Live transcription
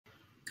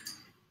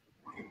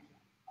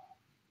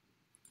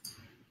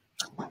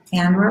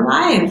And we're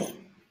live.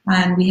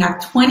 And we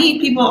have 20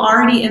 people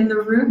already in the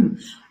room.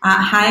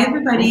 Hi,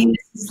 everybody.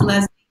 This is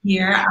Leslie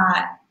here.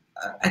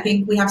 I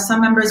think we have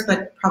some members,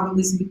 but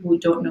probably some people who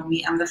don't know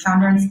me. I'm the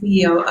founder and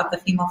CEO of the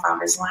Female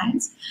Founders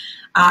Alliance.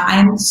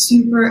 I'm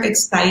super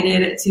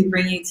excited to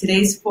bring you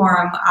today's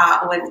forum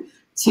with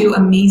two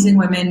amazing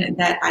women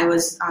that I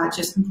was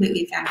just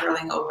completely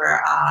fangirling over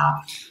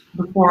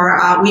before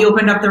we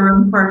opened up the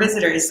room for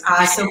visitors.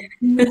 So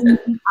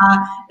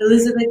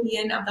Elizabeth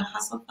Yin of the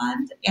Hustle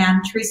Fund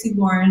and Tracy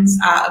Lawrence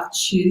of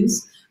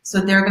Choose.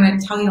 So they're going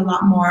to tell you a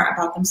lot more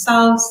about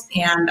themselves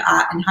and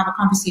have a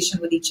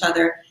conversation with each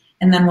other.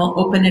 And then we'll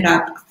open it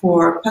up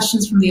for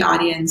questions from the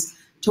audience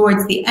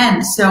towards the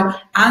end. So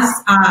as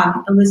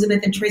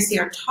Elizabeth and Tracy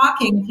are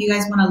talking, if you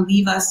guys want to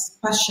leave us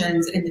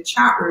questions in the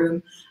chat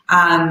room,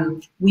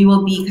 we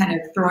will be kind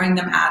of throwing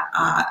them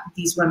at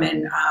these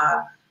women,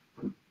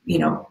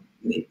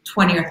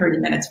 20 or 30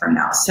 minutes from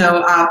now.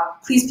 So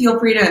please feel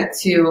free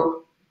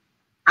to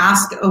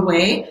ask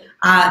away.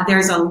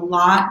 There's a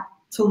lot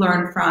to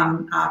learn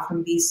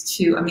from these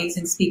two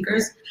amazing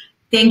speakers.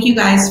 Thank you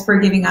guys for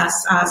giving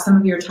us some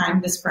of your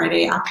time this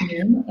Friday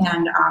afternoon,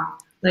 and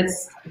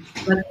let's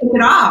kick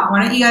it off.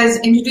 Why don't you guys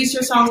introduce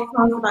yourselves,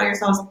 tell us about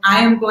yourselves. I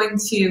am going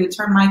to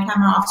turn my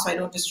camera off so I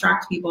don't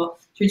distract people.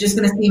 You're just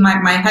going to see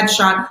my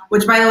headshot,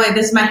 which, by the way,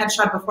 this is my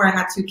headshot before I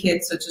had 2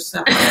 kids, so just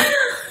I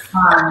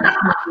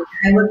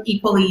look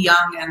equally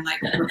young and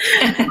like.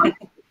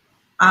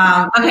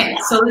 Okay,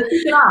 so let's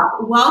kick it off.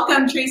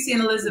 Welcome, Tracy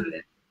and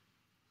Elizabeth.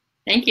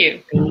 Thank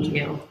you. Thank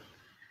you.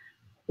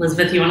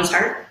 Elizabeth, you want to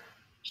start?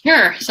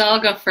 Sure, so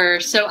I'll go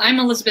first. So I'm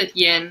Elizabeth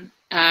Yin.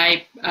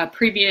 I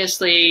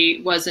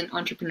previously was an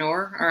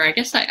entrepreneur, or I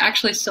guess I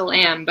actually still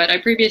am, but I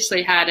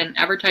previously had an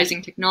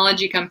advertising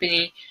technology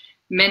company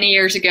many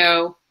years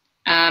ago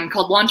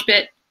called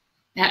LaunchBit,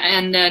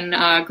 and then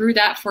grew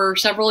that for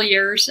several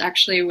years,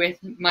 actually with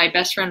my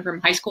best friend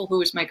from high school, who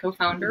was my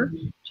co-founder,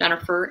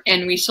 Jennifer,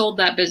 and we sold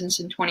that business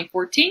in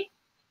 2014.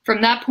 From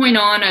that point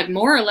on, I've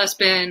more or less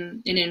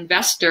been an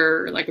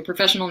investor, like a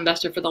professional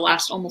investor, for the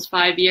last almost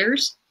 5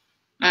 years.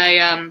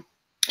 I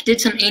did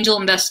some angel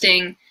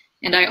investing,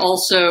 and I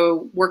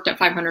also worked at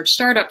 500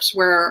 Startups,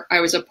 where I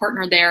was a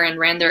partner there and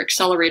ran their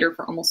accelerator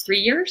for almost 3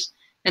 years.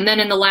 And then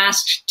in the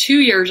last 2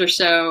 years or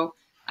so,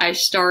 I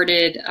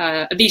started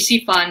a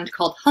VC fund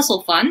called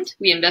Hustle Fund.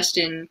 We invest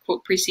in,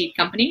 quote, pre-seed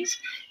companies.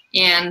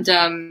 And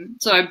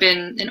so I've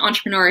been an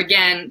entrepreneur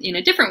again in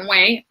a different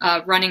way,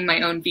 running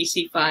my own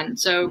VC fund.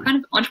 So kind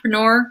of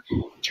entrepreneur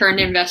turned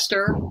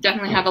investor.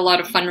 Definitely have a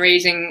lot of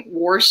fundraising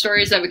war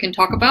stories that we can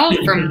talk about,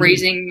 from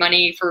raising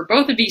money for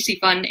both a VC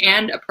fund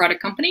and a product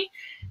company.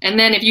 And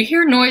then if you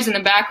hear noise in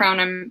the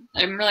background,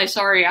 I'm really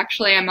sorry.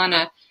 Actually, I'm on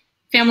a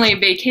family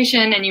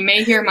vacation, and you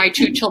may hear my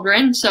 2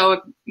 children.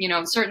 So,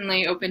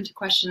 certainly open to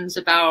questions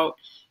about,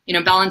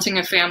 balancing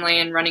a family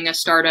and running a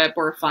startup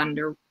or a fund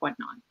or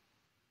whatnot.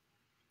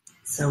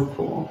 So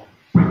cool.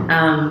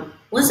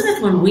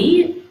 Elizabeth,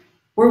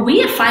 were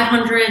we at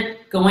 500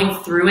 going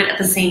through it at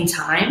the same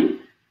time?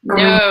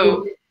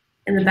 No.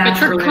 In the back.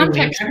 But for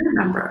context, I don't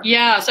remember.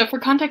 Yeah. So for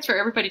context for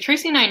everybody,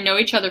 Tracy and I know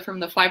each other from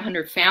the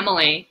 500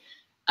 family,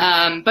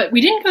 but we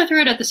didn't go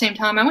through it at the same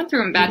time. I went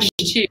through in batch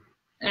 2,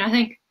 and I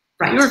think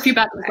we were a few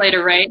batches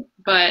later, right?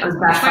 But the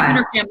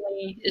 500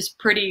 family is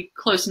pretty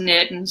close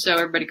knit, and so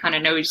everybody kind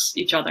of knows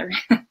each other.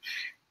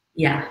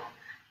 Yeah.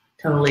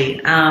 Totally.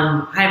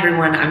 Hi,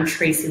 everyone. I'm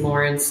Tracy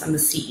Lawrence. I'm the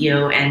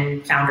CEO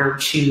and founder of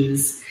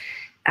Choose.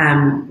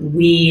 By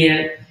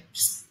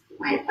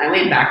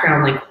way of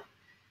background,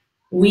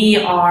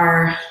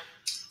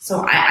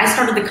 so I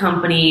started the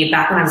company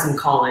back when I was in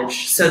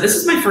college. So this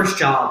is my first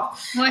job.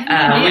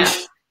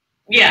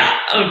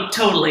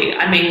 Totally.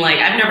 I mean,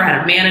 I've never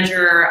had a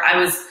manager. I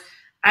was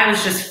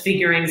just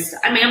figuring,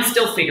 I'm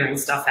still figuring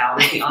stuff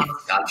out, is the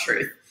honest God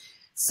truth.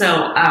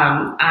 So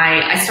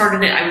I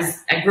started it.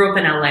 I grew up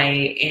in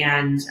LA,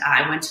 and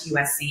I went to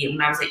USC. And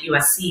when I was at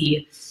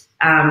USC,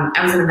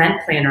 I was an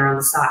event planner on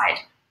the side.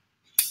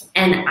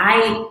 And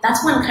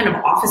that's when kind of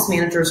office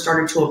managers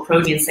started to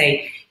approach me and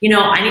say,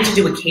 I need to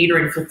do a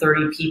catering for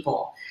 30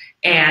 people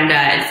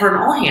and for an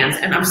all hands.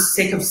 And I'm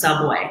sick of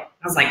Subway. I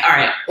was like, all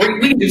right,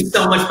 we can do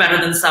so much better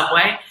than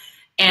Subway.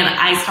 And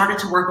I started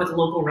to work with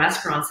local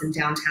restaurants in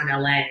downtown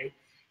LA.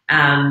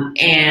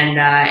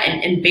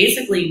 And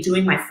basically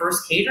doing my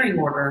first catering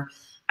order,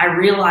 I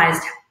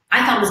realized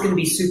I thought it was going to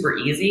be super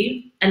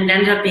easy, and it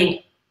ended up being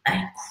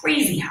a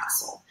crazy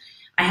hassle.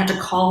 I had to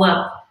call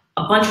up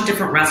a bunch of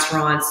different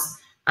restaurants.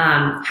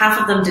 Half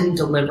of them didn't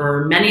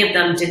deliver. Many of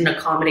them didn't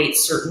accommodate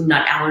certain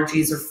nut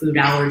allergies or food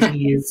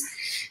allergies.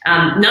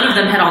 None of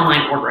them had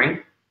online ordering.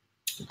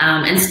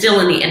 And still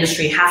in the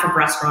industry, half of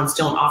restaurants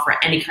don't offer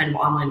any kind of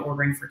online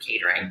ordering for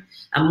catering.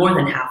 More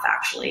than half,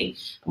 actually.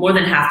 More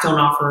than half don't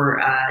offer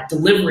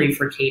delivery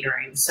for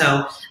catering.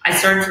 So I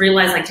started to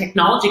realize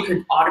technology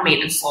could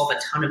automate and solve a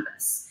ton of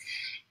this.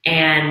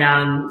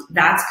 And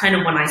that's kind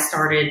of when I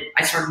started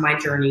my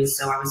journey.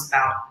 So I was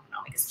about,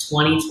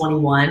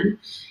 2021.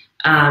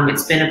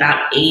 It's been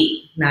about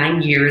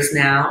 8-9 years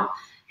now.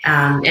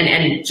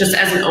 And just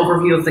as an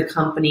overview of the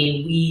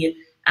company,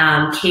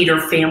 cater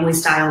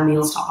family-style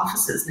meals to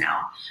offices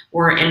now.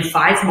 We're in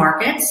 5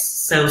 markets,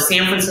 so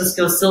San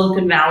Francisco,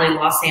 Silicon Valley,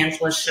 Los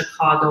Angeles,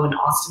 Chicago, and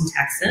Austin,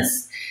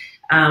 Texas.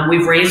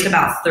 We've raised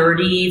about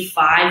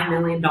 $35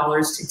 million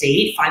to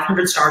date.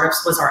 500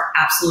 Startups was our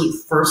absolute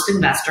first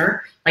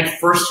investor, like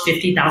first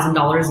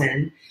 $50,000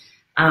 in.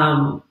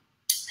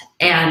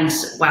 And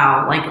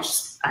wow, like it's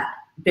just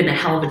been a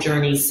hell of a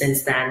journey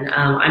since then.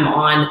 I'm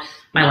on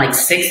my like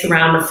 6th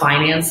round of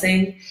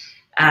financing.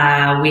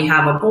 We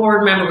have a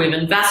board member, we have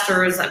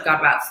investors. I've got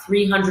about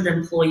 300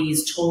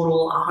 employees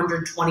total.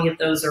 120 of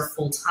those are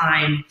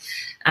full-time.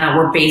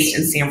 We're based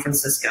in San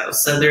Francisco.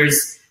 So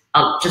there's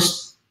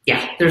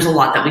there's a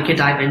lot that we could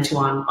dive into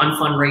on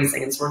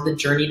fundraising and sort of the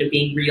journey to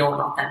being real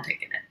and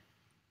authentic in it.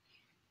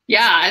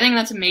 Yeah, I think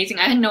that's amazing.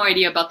 I had no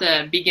idea about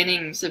the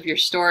beginnings of your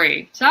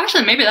story. So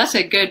actually, maybe that's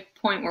a good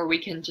point where we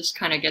can just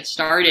kind of get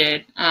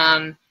started.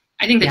 I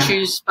think the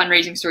Choose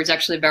fundraising story is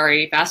actually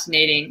very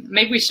fascinating.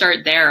 Maybe we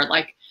start there,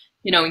 like,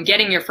 you know, in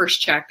getting your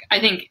first check. I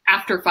think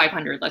after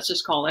 500, let's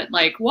just call it,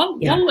 like, what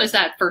was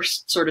that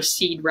first sort of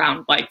seed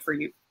round like for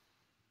you?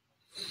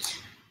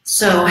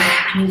 So,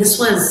 I mean, this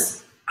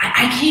was,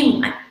 I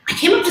came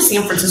up to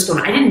San Francisco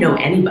and I didn't know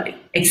anybody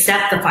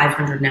except the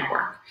 500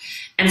 network.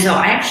 And so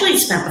I actually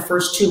spent the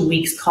first 2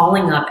 weeks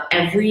calling up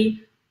every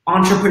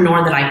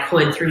entrepreneur that I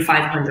could through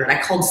 500. I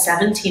called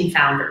 17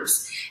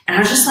 founders and I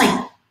was just like,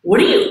 how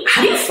do you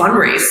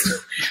fundraise?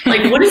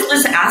 Like, what is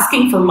this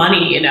asking for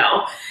money, you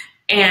know?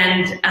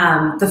 And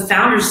the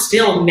founders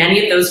still,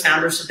 many of those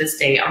founders to this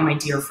day are my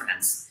dear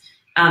friends.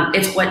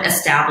 It's what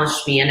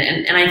established me.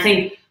 And I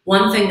think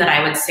one thing that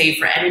I would say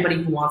for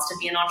anybody who wants to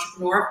be an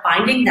entrepreneur,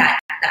 finding that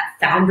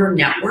founder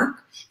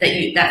network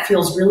that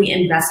feels really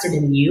invested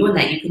in you and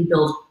that you can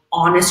build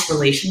honest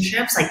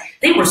relationships. Like,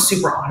 they were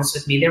super honest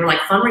with me. They were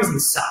like, fundraising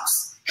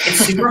sucks.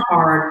 It's super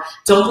hard.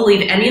 Don't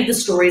believe any of the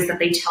stories that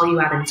they tell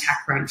you out in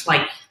TechCrunch.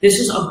 Like, this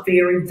is a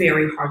very,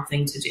 very hard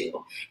thing to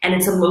do. And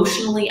it's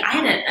emotionally, I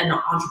had an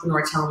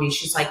entrepreneur tell me,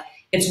 she's like,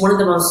 it's one of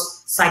the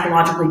most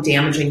psychologically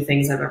damaging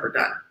things I've ever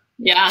done.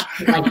 Yeah.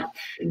 Like,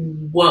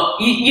 whoa,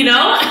 you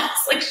know?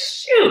 It's like,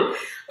 shoot.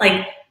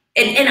 Like,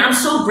 and I'm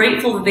so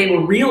grateful that they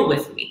were real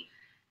with me.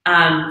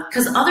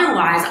 Because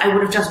otherwise I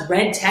would have just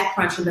read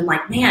TechCrunch and been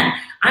like, man,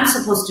 I'm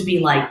supposed to be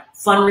like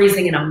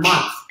fundraising in a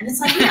month. And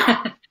it's like,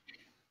 yeah,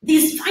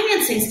 these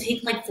financings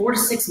take like 4 to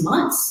 6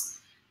 months.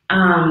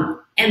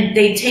 And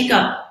they take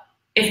up,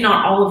 if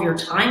not all of your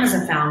time as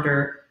a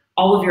founder,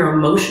 all of your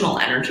emotional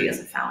energy as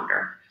a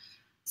founder.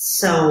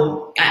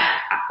 So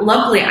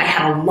luckily I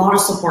had a lot of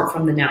support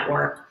from the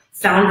network.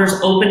 Founders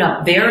opened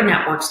up their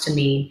networks to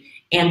me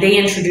and they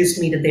introduced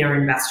me to their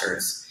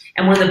investors.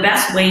 And one of the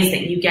best ways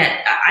that you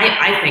get,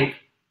 I think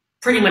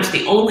pretty much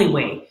the only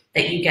way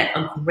that you get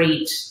a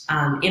great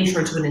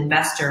intro to an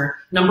investor,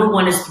 number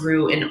one is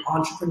through an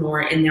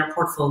entrepreneur in their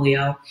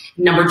portfolio.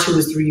 Number two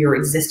is through your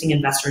existing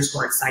investors who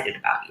are excited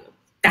about you.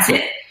 That's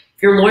it.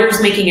 If your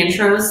lawyer's making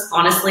intros,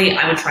 honestly,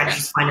 I would try to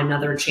just find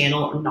another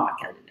channel and not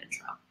get an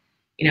intro.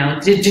 You know,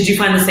 did you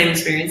find the same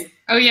experience?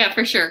 Oh yeah,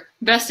 for sure.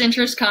 Best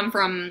interests come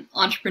from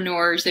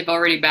entrepreneurs they've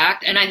already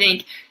backed. And I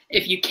think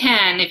if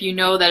you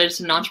know that it's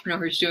an entrepreneur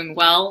who's doing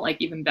well,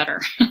 like, even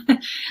better.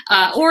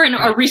 Or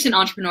a recent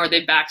entrepreneur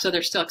they've backed, so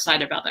they're still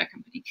excited about that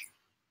company.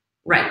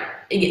 Right.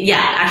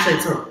 Yeah, actually,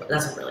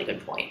 that's a really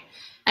good point.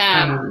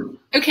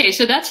 Okay,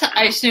 so that's,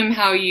 I assume,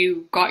 how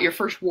you got your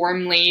first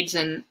warm leads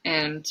and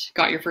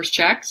got your first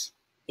checks?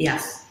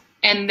 Yes.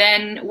 And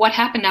then what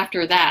happened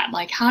after that?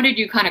 Like, how did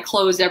you kind of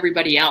close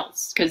everybody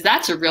else? Because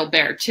that's a real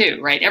bear too,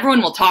 right?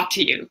 Everyone will talk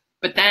to you,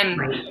 but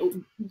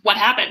then what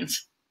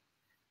happens?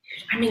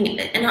 I mean,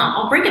 and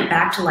I'll bring it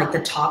back to like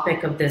the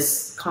topic of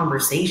this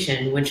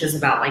conversation, which is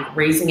about like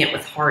raising it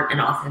with heart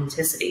and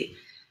authenticity.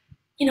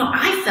 You know,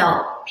 I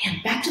felt, man,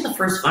 back to the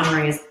first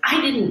fundraise,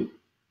 I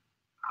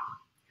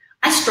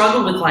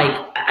struggled with like,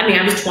 I mean,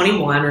 I was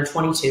 21 or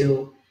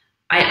 22.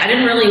 I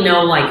didn't really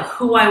know like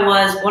who I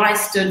was, what I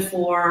stood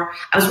for.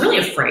 I was really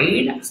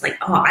afraid. I was like,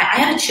 I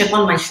had a chip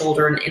on my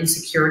shoulder and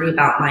insecurity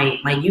about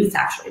my youth,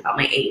 actually, about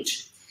my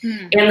age.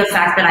 And the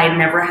fact that I had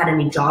never had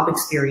any job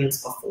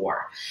experience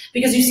before.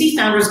 Because you see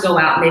founders go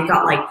out and they've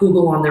got like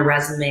Google on their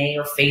resume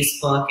or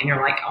Facebook and you're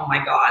like, oh my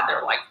God,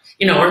 they're like,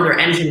 you know, or they're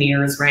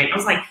engineers, right?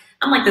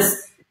 I'm like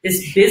this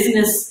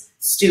business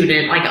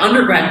student, like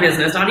undergrad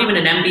business, not even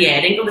an MBA. I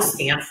didn't go to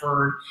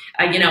Stanford.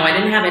 You know, I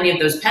didn't have any of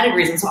those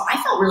pedigrees. And so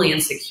I felt really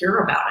insecure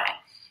about it.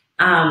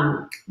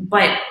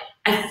 But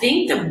I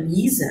think the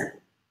reason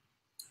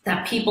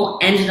that people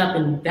ended up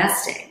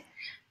investing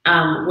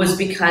was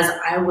because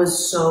I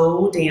was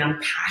so damn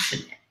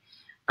passionate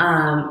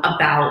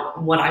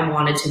about what I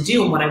wanted to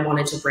do and what I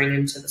wanted to bring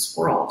into this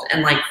world.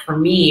 And like, for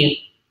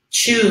me,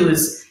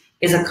 Choose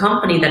is a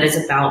company that is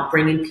about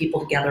bringing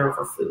people together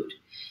over food.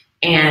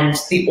 And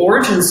the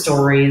origin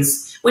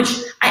stories, which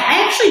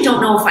I actually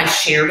don't know if I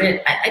shared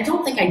it. I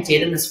don't think I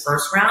did in this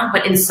first round,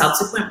 but in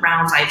subsequent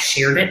rounds I've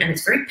shared it, and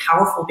it's very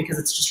powerful because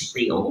it's just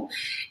real.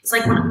 It's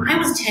like, when I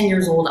was 10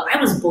 years old, I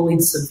was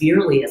bullied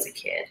severely as a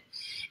kid.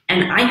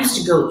 And I used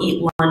to go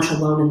eat lunch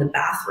alone in the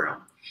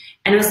bathroom.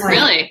 And it was like,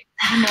 really?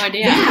 I had no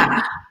idea.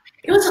 Yeah.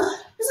 It was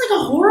like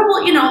a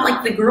horrible, you know,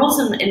 like the girls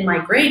in my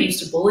grade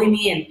used to bully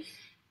me,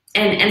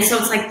 and so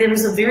it's like there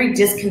was a very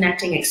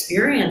disconnecting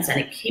experience, and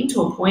it came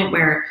to a point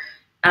where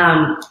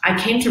I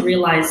came to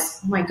realize,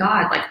 oh my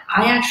God, like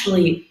I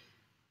actually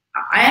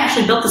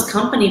built this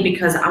company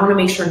because I want to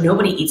make sure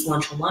nobody eats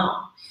lunch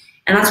alone.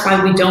 And that's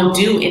why we don't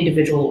do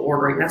individual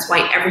ordering. That's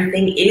why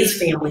everything is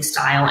family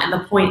style. And the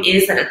point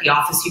is that at the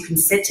office, you can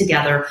sit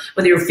together,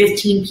 whether you're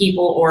 15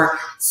 people or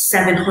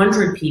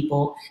 700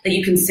 people, that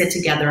you can sit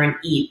together and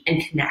eat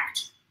and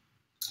connect.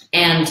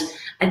 And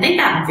I think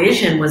that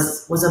vision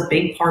was a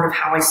big part of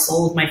how I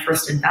sold my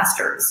first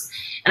investors.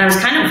 And I was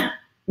kind of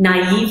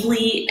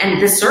naively, and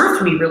this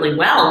served me really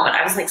well, but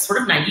I was like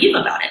sort of naive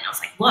about it. And I was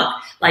like, look,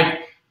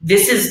 like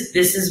this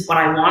is what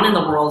I want in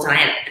the world. And I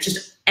had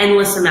just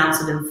endless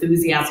amounts of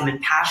enthusiasm and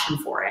passion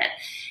for it.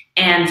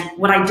 And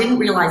what I didn't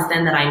realize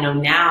then that I know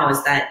now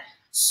is that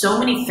so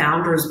many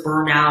founders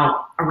burn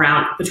out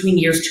around between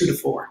years 2 to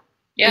 4.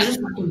 Yeah. They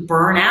just fucking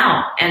burn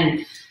out.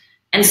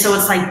 And so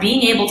it's like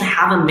being able to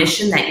have a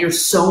mission that you're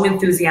so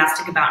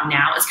enthusiastic about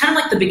now. It's kind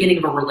of like the beginning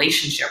of a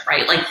relationship,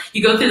 right? Like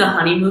you go through the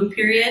honeymoon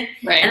period,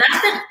 right? And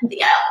that's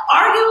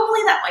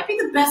arguably that might be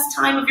the best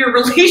time of your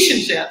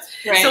relationship.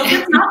 Right. So if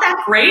it's not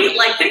that great,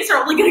 like things are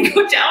only going to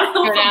go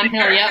downhill.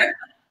 Yeah.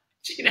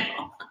 You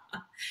know.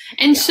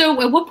 And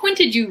so at what point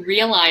did you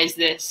realize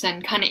this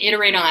and kind of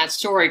iterate on that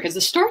story? Because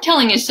the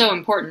storytelling is so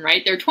important,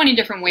 right? There are 20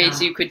 different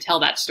ways you could tell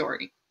that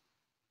story.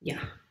 Yeah.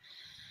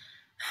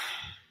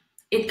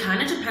 It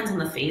kind of depends on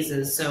the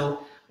phases.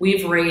 So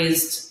we've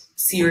raised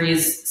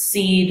series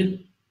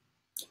seed,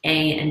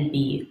 A, and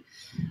B.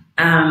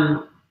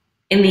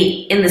 In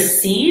the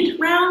seed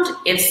round,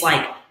 it's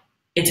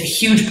a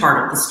huge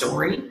part of the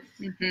story.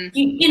 Mm-hmm.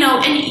 You know,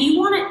 and you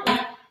want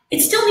it.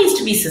 It still needs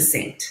to be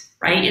succinct,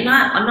 right?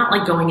 I'm not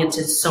like going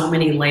into so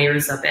many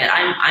layers of it.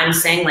 I'm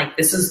saying like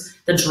this is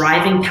the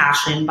driving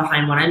passion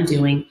behind what I'm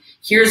doing.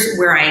 Here's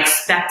where I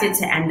expect it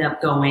to end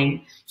up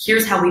going.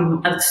 Here's how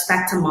we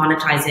expect to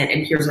monetize it,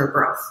 and here's our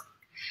growth.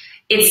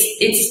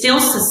 It's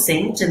still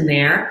succinct in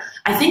there.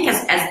 I think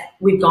as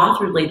we've gone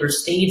through later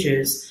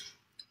stages,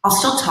 I'll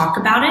still talk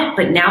about it,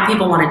 but now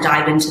people want to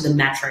dive into the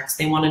metrics.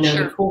 They want to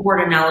know the cohort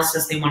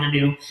analysis. They want to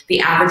know the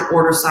average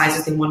order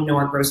sizes. They want to know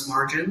our gross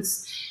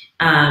margins.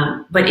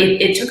 But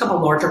it took up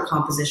a larger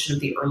composition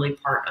of the early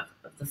part of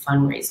the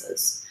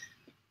fundraisers.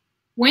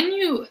 When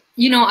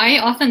you know, I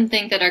often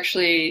think that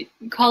actually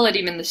call it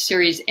even the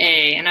Series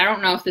A, and I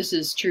don't know if this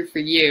is true for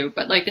you,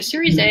 but like the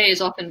Series A is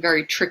often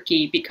very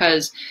tricky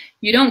because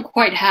you don't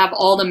quite have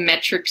all the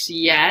metrics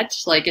yet.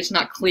 Like it's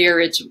not clear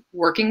it's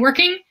working.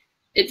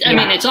 I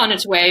mean, it's on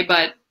its way,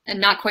 but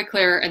not quite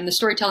clear. And the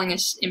storytelling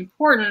is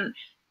important.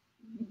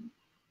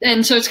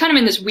 And so it's kind of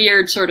in this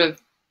weird sort of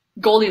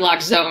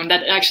Goldilocks zone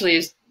that actually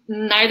is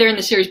neither in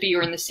the Series B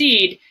or in the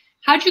seed.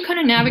 How'd you kind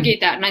of navigate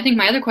that? And I think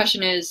my other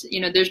question is, you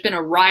know, there's been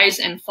a rise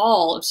and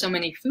fall of so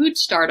many food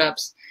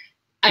startups.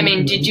 I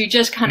mean, did you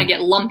just kind of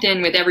get lumped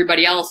in with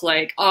everybody else?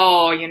 Like,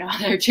 oh, you know,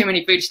 there are too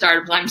many food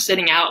startups. I'm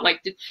sitting out.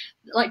 Like,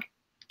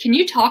 can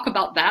you talk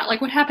about that? Like,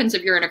 what happens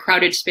if you're in a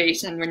crowded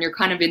space and when you're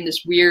kind of in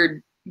this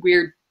weird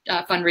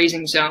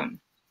fundraising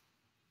zone?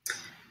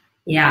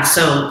 Yeah.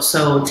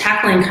 So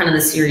tackling kind of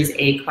the Series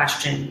A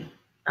question,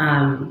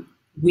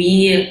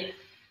 we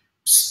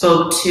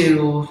spoke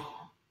to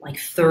like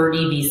 30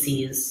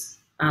 VCs.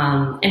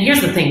 And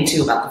here's the thing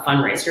too about the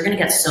fundraise. You're going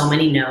to get so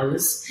many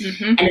no's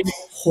and it's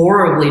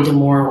horribly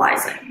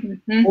demoralizing,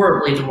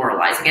 horribly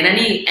demoralizing. And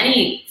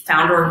any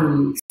founder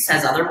who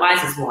says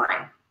otherwise is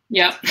lying.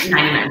 Yep.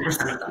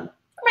 99% of them.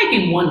 There might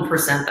be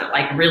 1% that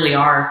like really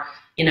are,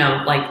 you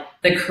know, like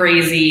the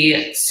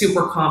crazy,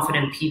 super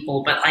confident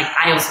people. But like,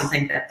 I also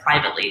think that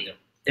privately,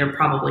 they're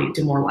probably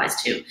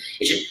demoralized too.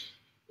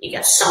 You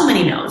get so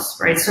many no's,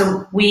 right?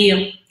 So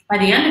by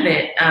the end of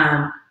it,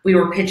 we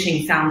were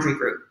pitching Foundry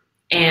Group.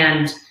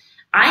 And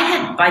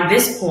by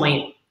this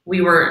point,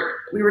 we were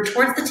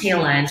towards the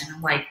tail end. And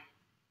I'm like,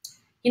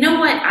 you know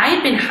what? I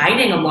had been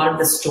hiding a lot of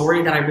the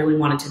story that I really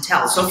wanted to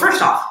tell. So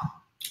first off,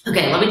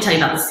 okay, let me tell you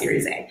about the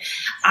Series A.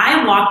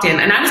 I walked in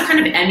and I was kind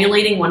of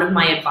emulating one of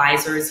my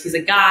advisors. He's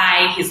a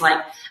guy, he's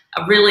like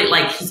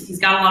he's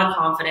got a lot of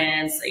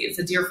confidence. It's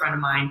a dear friend of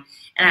mine.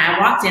 And I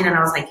walked in and I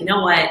was like, you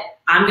know what?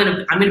 I'm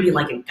gonna be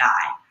like a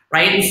guy.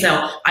 Right? And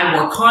so I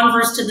wore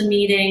Converse to the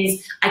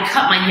meetings. I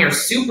cut my hair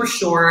super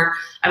short.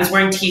 I was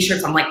wearing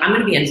t-shirts. I'm like, I'm going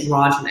to be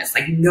androgynous.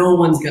 Like no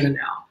one's going to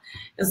know.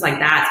 It's like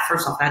that.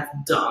 First off, that's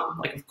dumb.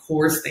 Like, of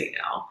course they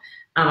know.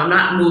 I'm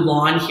not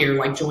Mulan here,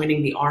 like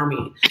joining the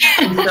army.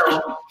 And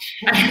so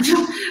I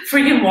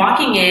freaking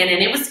walking in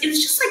and it was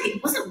just like,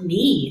 it wasn't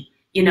me,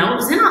 you know, it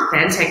was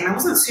inauthentic and I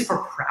wasn't super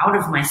proud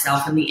of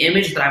myself and the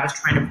image that I was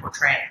trying to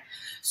portray.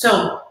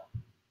 So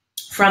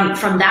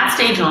from that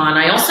stage on,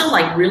 I also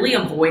like really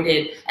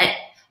avoided,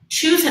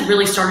 Choose had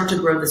really started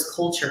to grow this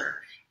culture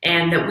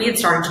and that we had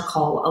started to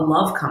call a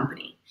love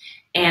company.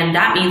 And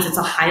that means it's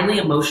a highly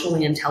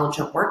emotionally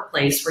intelligent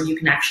workplace where you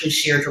can actually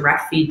share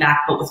direct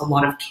feedback, but with a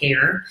lot of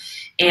care.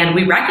 And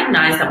we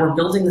recognize that we're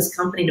building this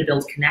company to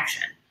build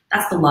connection.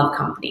 That's the love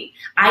company.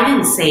 I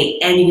didn't say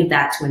any of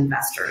that to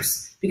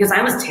investors because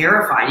I was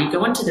terrified. You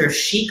go into their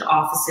chic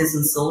offices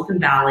in Silicon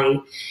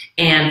Valley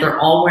and they're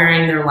all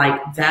wearing their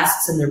like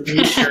vests and their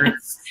blue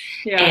shirts.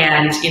 Yeah.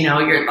 And, you know,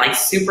 you're like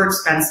super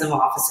expensive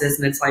offices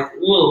and it's like,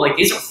 ooh, like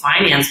these are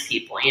finance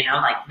people, you know,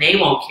 like they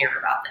won't care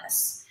about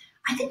this.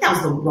 I think that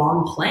was the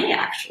wrong play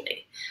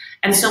actually.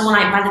 And so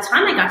by the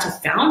time I got to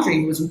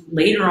Foundry, it was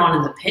later on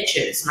in the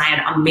pitches and I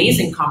had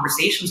amazing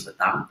conversations with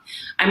them.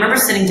 I remember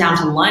sitting down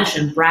to lunch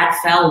and Brad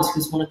Feld,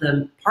 who's one of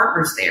the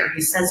partners there,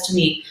 he says to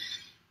me,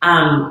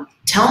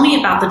 tell me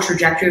about the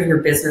trajectory of your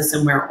business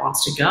and where it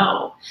wants to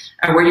go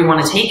or where you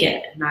want to take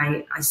it. And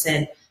I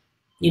said,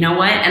 you know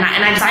what? And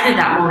I decided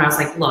that moment, I was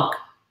like, look,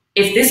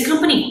 if this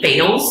company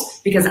fails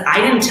because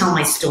I didn't tell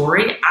my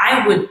story,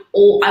 I will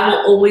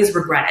always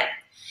regret it.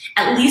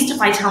 At least if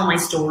I tell my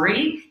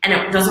story and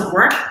it doesn't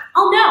work,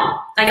 I'll know.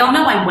 Like I'll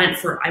know I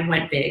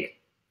went big.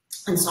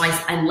 And so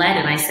I led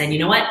and I said, you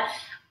know what?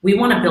 We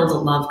want to build a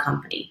love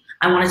company.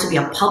 I want it to be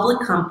a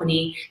public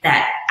company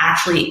that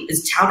actually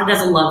is touted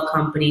as a love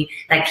company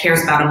that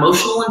cares about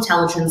emotional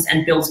intelligence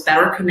and builds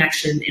better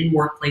connection in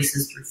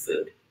workplaces through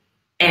food.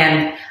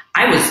 And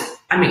I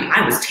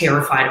was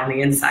terrified on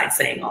the inside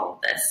saying all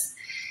of this.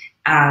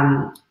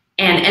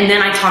 And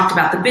then I talked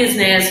about the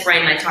business,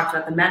 right? And I talked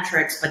about the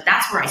metrics, but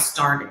that's where I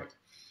started.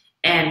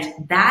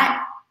 And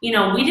that, you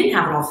know, we didn't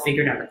have it all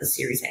figured out at the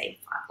Series A.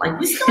 Like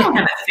we still don't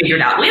have it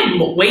figured out. We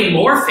have way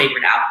more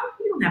figured out.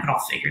 We don't have it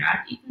all figured out,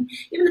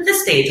 even at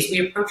this stage as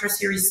we approach our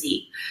Series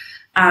C.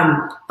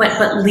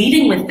 But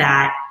leading with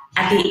that,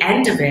 at the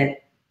end of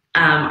it,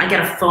 I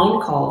get a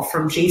phone call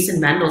from Jason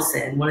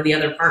Mendelson, one of the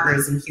other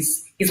partners, and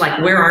he's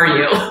like, "Where are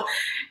you?"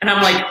 And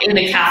I'm like in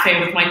the cafe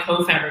with my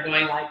co-founder,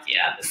 going like,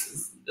 "Yeah,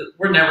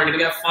 we're never gonna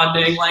get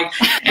funding." Like,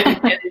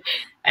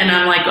 and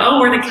I'm like, "Oh,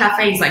 we're in the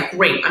cafe." He's like,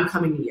 "Great, I'm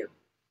coming to you."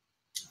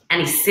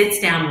 And he sits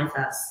down with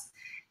us,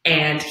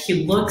 and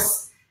he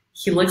looks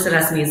at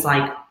us, and he's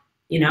like,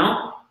 "You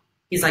know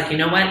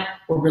what?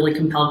 We're really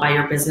compelled by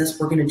your business.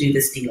 We're gonna do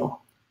this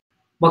deal.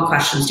 What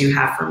questions do you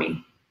have for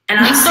me?" And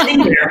I'm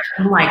sitting there,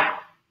 and I'm like,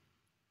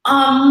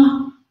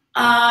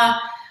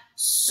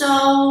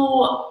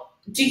 so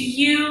do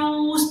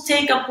you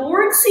take a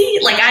board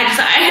seat? Like I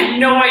had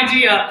no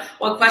idea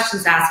what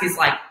questions to ask. He's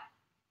like,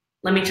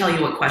 let me tell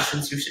you what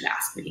questions you should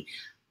ask me.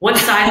 What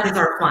size is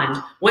our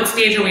fund? What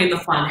stage are we in the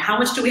fund? How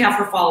much do we have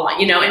for follow-on?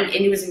 You know, and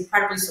he was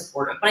incredibly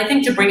supportive. But I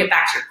think to bring it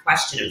back to your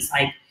question, it's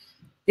like,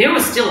 there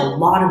was still a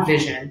lot of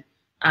vision.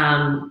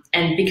 And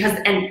I think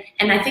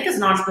as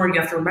an entrepreneur,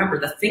 you have to remember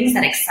the things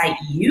that excite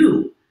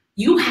you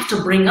have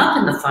to bring up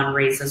in the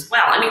fundraise as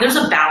well. I mean, there's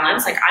a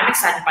balance. Like I'm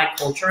excited by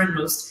culture and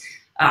most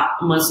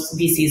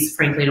VCs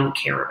frankly don't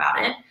care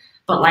about it.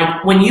 But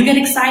like when you get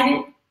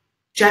excited,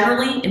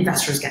 generally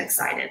investors get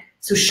excited.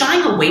 So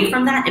shying away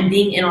from that and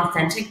being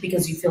inauthentic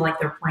because you feel like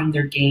they're playing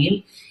their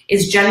game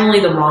is generally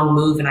the wrong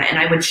move. And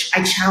I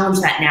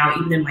challenge that now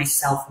even in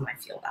myself when I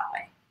feel that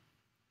way.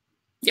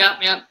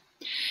 Yep.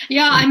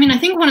 Yeah, I mean, I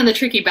think one of the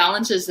tricky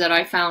balances that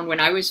I found when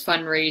I was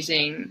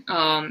fundraising,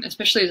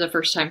 especially as a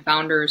first-time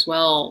founder as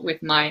well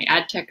with my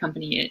ad tech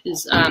company,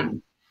 is,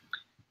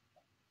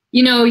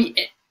 you know,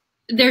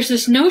 there's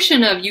this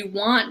notion of you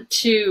want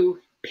to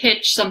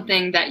pitch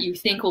something that you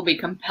think will be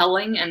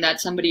compelling and that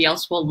somebody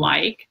else will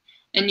like,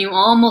 and you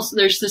almost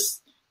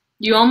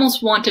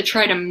want to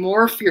try to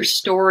morph your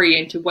story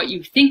into what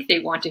you think they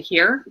want to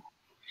hear.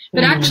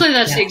 But actually,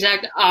 that's the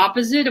exact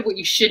opposite of what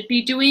you should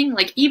be doing.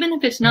 Like, even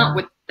if it's not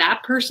what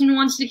that person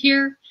wants to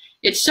hear,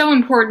 it's so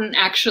important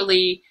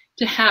actually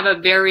to have a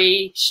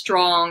very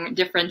strong,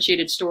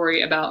 differentiated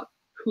story about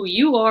who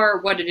you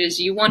are, what it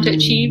is you want to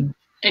achieve.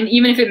 And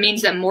even if it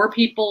means that more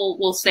people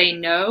will say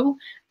no,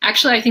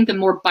 actually, I think the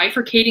more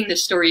bifurcating the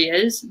story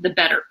is, the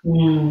better.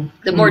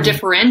 The more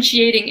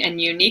differentiating and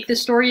unique the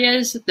story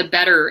is, the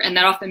better. And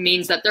that often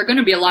means that there are going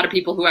to be a lot of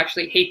people who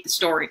actually hate the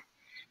story.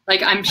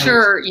 Like, I'm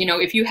sure, you know,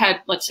 if you had,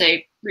 let's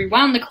say,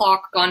 rewound the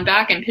clock, gone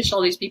back and pitched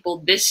all these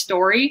people this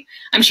story,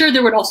 I'm sure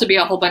there would also be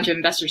a whole bunch of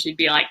investors who'd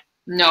be like,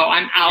 no,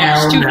 I'm out.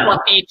 It's too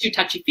fluffy, too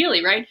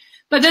touchy-feely, right?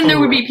 But then there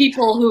would be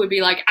people who would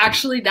be like,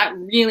 actually, that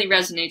really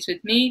resonates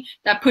with me.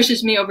 That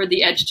pushes me over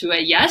the edge to a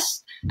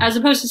yes, as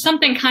opposed to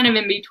something kind of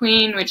in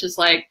between, which is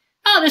like,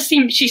 oh,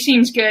 she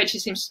seems good, she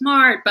seems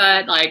smart,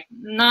 but like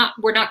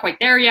we're not quite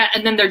there yet.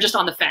 And then they're just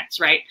on the fence,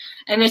 right?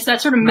 And it's that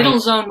sort of middle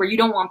zone where you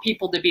don't want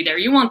people to be there.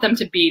 You want them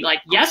to be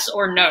like yes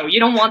or no. You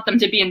don't want them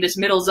to be in this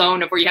middle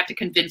zone of where you have to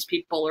convince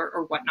people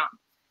or whatnot.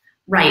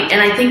 Right.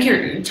 And I think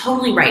you're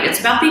totally right. It's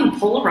about being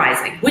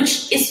polarizing,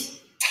 which is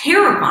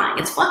terrifying.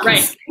 It's fucking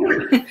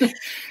scary.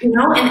 You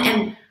know,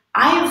 and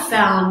I have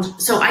found,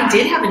 so I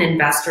did have an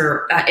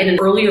investor in an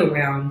earlier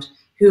round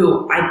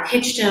who I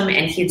pitched him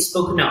and he had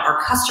spoken to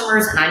our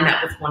customers and I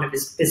met with one of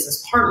his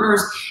business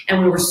partners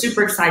and we were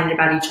super excited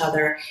about each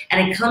other.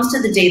 And it comes to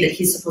the day that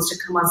he's supposed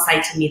to come on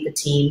site to meet the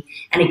team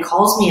and he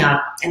calls me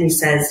up and he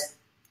says,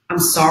 I'm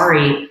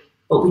sorry,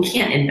 but we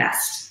can't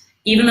invest.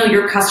 Even though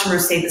your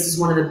customers say this is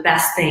one of the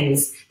best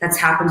things that's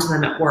happened to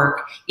them at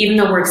work, even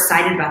though we're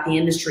excited about the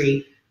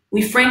industry,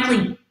 we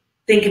frankly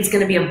think it's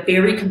going to be a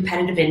very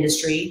competitive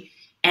industry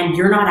and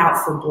you're not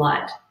out for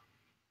blood.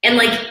 And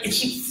like,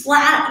 she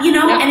flat, you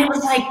know, and it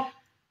was like,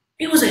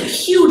 it was a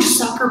huge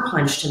sucker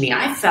punch to me.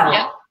 I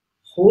felt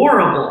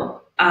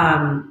horrible.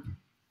 And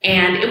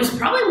it was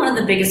probably one of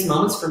the biggest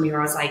moments for me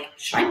where I was like,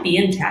 should I be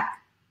in tech?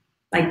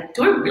 Like,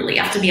 do I really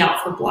have to be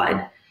out for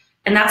blood?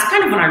 And that's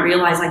kind of when I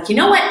realized, like, you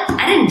know what?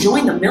 I didn't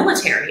join the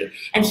military.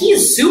 And he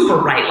is super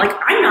right. Like,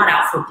 I'm not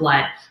out for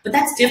blood, but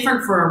that's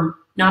different from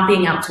not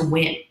being out to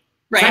win.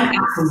 Right. I'm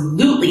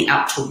absolutely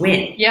out to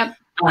win. Yep.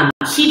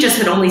 He just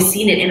had only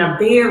seen it in a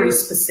very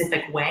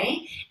specific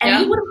way.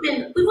 And we would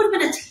have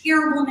been a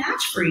terrible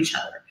match for each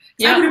other.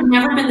 I would have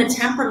never been the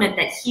temperament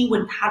that he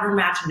would pattern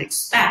match and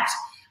expect.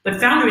 But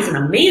Foundry is an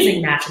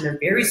amazing match, and they're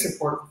very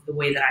supportive of the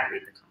way that I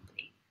lead the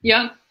company.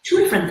 Yeah. Two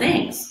different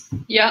things.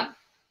 Yeah.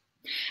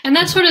 And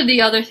that's sort of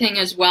the other thing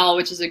as well,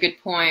 which is a good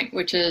point,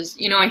 which is,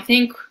 you know, I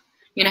think,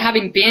 you know,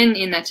 having been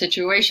in that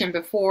situation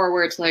before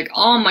where it's like,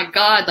 oh my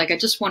God, like, I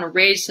just want to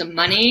raise some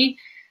money.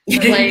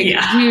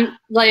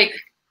 Like,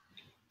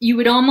 you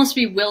would almost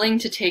be willing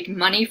to take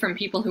money from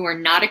people who are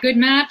not a good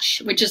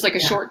match, which is like a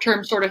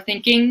short-term sort of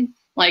thinking,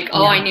 like,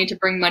 oh, I need to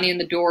bring money in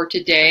the door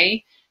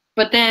today.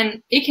 But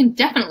then it can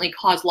definitely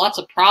cause lots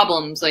of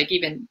problems, like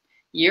even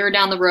year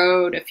down the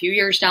road, a few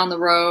years down the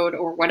road,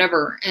 or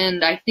whatever.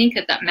 And I think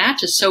that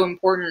match is so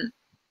important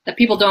that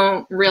people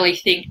don't really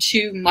think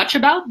too much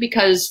about,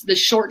 because the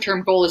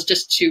short-term goal is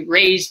just to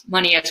raise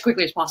money as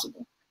quickly as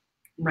possible.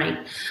 Right.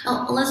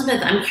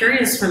 Elizabeth, I'm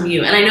curious from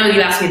you, and I know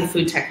you asked me the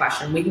food tech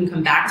question, we can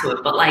come back to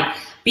it, but like,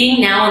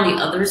 being now on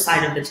the other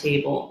side of the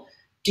table,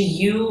 do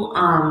you,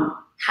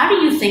 how do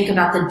you think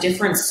about the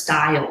different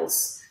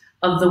styles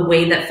of the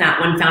way that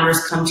when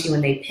founders come to you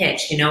and they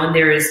pitch, you know, and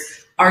there is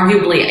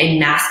arguably a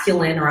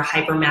masculine or a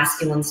hyper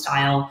masculine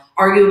style,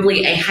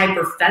 arguably a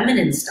hyper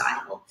feminine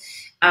style,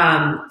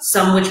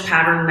 some which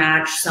pattern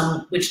match,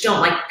 some which don't.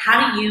 Like,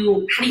 how do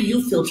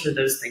you filter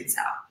those things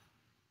out?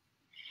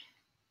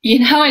 You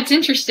know, it's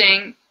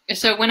interesting.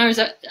 So when I was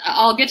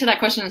I'll get to that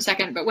question in a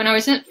second, but when I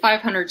was at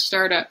 500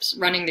 startups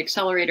running the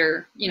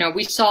accelerator, you know,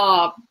 we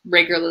saw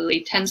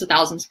regularly tens of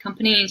thousands of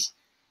companies.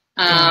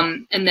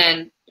 And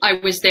then I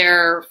was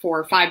there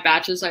for 5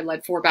 batches. I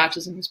led 4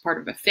 batches and was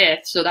part of a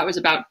 5th. So that was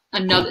about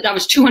that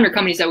was 200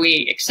 companies that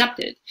we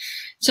accepted.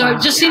 So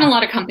I've just seen a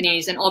lot of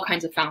companies and all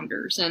kinds of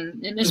founders,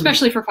 and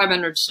especially for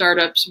 500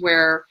 startups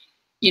where,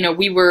 you know,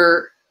 we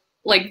were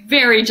like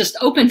very just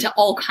open to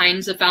all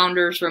kinds of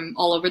founders from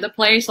all over the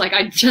place. Like,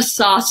 I just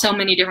saw so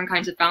many different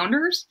kinds of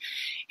founders.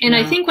 And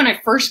I think when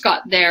I first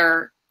got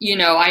there, you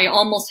know, I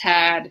almost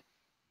had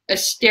a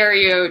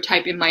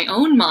stereotype in my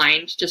own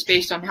mind, just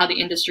based on how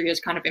the industry has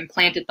kind of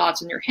implanted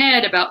thoughts in your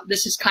head about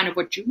this is kind of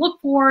what you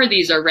look for,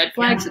 these are red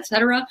flags,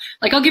 etc.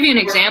 Like, I'll give you an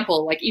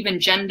example, like even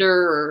gender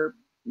or,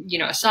 you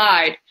know,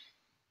 aside.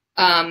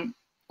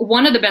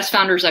 One of the best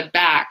founders I've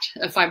backed,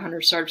 a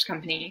 500 startups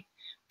company,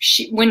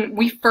 when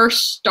we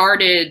first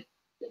started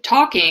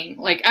talking,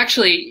 like,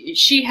 actually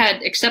she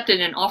had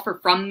accepted an offer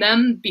from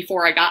them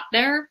before I got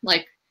there,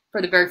 like for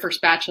the very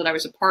first batch that I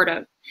was a part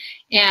of.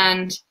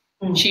 And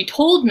she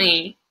told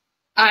me,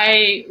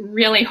 I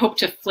really hope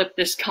to flip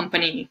this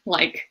company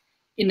like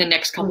in the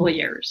next couple of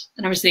years.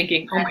 And I was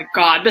thinking, oh my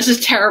God, this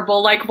is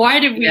terrible. Like, why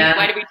did we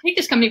take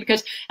this company?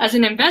 Because as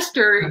an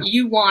investor,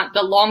 you want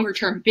the longer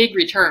term big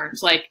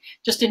returns. Like,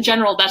 just in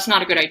general, that's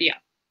not a good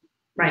idea.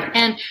 Right.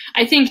 And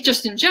I think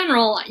just in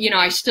general, you know,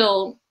 I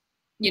still,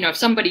 you know, if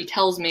somebody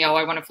tells me, oh,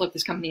 I want to flip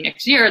this company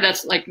next year,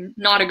 that's like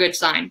not a good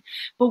sign.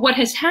 But what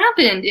has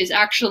happened is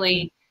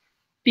actually,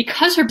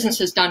 because her business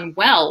has done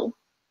well,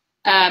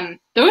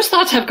 those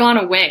thoughts have gone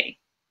away.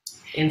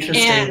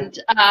 Interesting.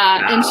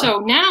 And so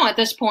now at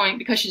this point,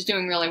 because she's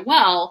doing really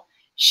well,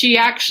 she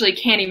actually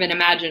can't even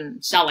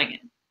imagine selling it.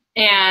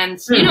 And,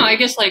 you know, I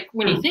guess like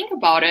when you think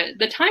about it,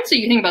 the times that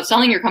you think about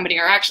selling your company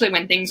are actually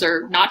when things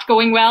are not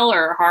going well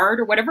or hard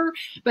or whatever.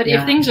 But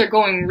if things are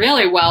going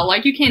really well,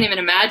 like, you can't even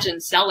imagine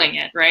selling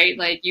it, right?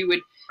 Like, you would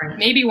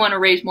maybe want to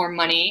raise more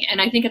money.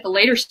 And I think at the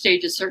later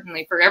stages,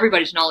 certainly for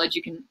everybody's knowledge,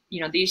 you can,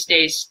 you know, these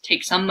days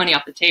take some money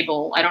off the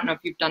table. I don't know if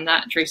you've done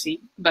that, Tracy,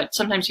 but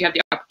sometimes you have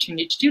the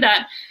opportunity to do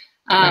that.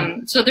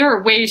 So there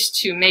are ways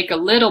to make a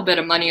little bit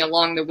of money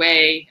along the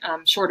way,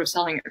 short of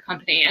selling your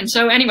company. And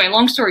so anyway,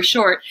 long story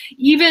short,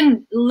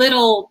 even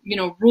little, you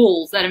know,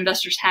 rules that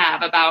investors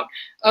have about,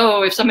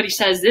 oh, if somebody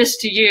says this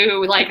to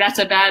you, like, that's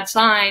a bad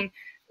sign.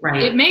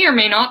 Right. It may or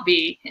may not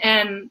be.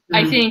 And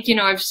I think, you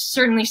know, I've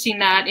certainly seen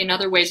that in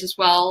other ways as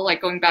well,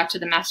 like going back to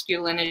the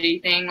masculinity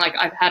thing. Like,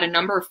 I've had a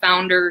number of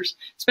founders,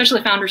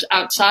 especially founders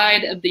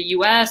outside of the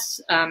US,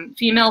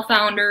 female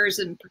founders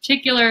in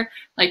particular,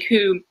 like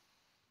who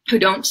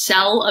don't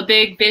sell a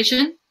big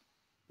vision.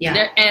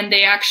 And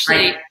they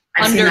actually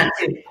under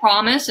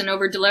promise and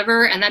over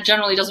deliver. And that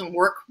generally doesn't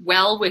work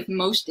well with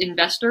most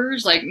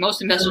investors. Like,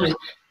 most investors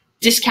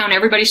discount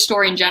everybody's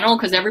story in general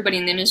because everybody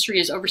in the industry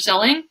is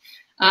overselling.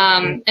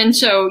 And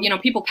so, you know,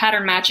 people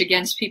pattern match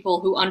against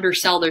people who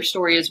undersell their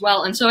story as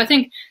well. And so I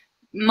think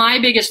my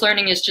biggest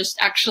learning is just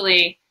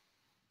actually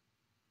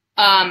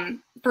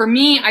for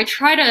me, I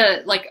try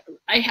to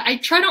I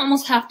try to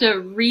almost have to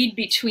read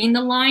between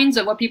the lines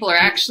of what people are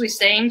actually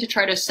saying to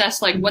try to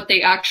assess like what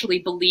they actually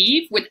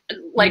believe with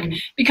like,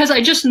 because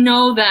I just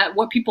know that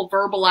what people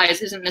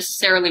verbalize isn't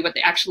necessarily what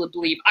they actually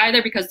believe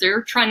either, because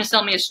they're trying to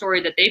sell me a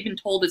story that they've been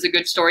told is a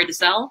good story to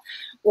sell,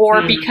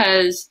 or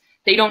because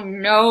they don't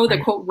know the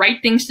quote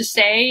right things to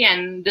say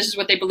and this is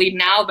what they believe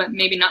now, but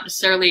maybe not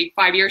necessarily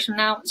 5 years from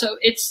now. So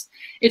it's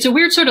a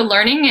weird sort of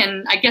learning.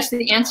 And I guess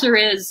the answer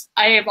is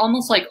I have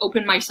almost like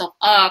opened myself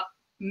up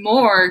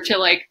more to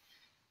like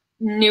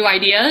new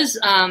ideas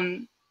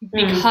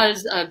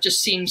because of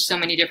just seeing so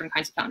many different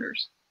kinds of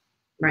founders.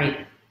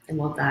 Right. I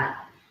love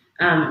that.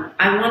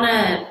 I want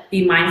to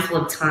be mindful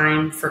of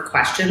time for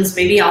questions.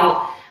 Maybe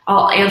I'll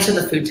answer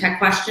the food tech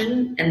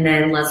question, and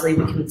then Leslie,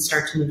 we can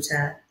start to move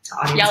to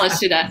audience. Yeah, let's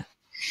do that.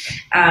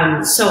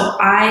 So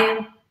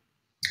on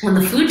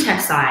the food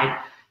tech side,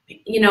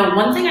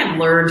 one thing I've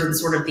learned in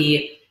sort of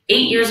the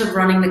 8 years of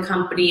running the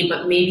company,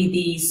 but maybe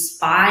these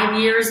 5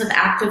 years of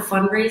active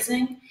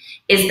fundraising,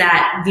 is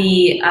that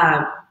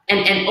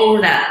and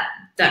over that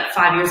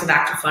 5 years of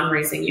active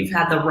fundraising, you've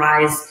had the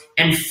rise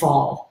and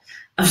fall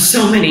of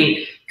so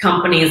many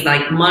companies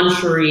like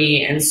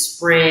Munchery and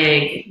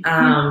Sprig,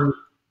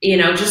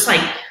 just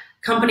like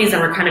companies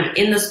that were kind of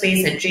in the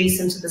space,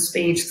 adjacent to the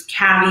space,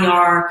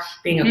 Caviar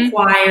being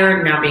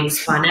acquired, now being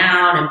spun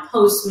out, and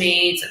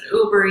Postmates and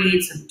Uber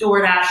Eats and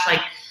DoorDash.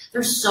 Like,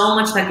 there's so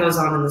much that goes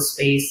on in the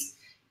space.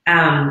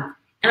 And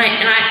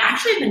I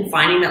actually have been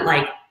finding that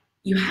like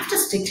you have to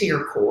stick to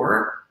your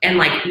core and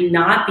like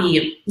not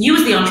be, you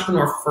as the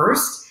entrepreneur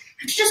first,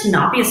 have to just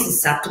not be as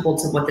susceptible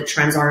to what the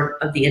trends are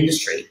of the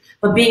industry,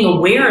 but being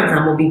aware of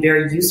them will be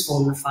very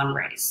useful in the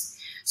fundraise.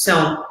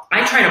 So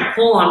I try to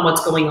pull on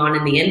what's going on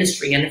in the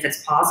industry, and if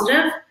it's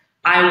positive,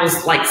 I will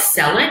like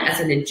sell it as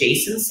an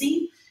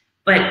adjacency.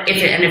 But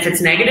if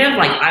it's negative,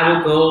 like I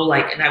will go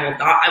like, and I will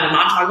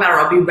not talk about it, or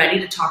I'll be ready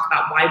to talk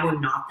about why we're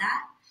not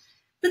that.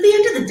 But at the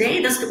end of the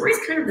day, the story is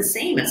kind of the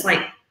same. It's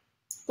like,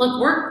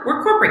 look,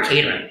 we're corporate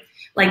catering.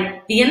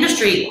 Like the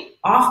industry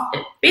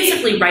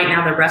basically right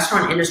now, the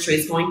restaurant industry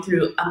is going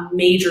through a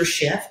major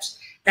shift.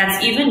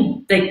 That's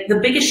even like the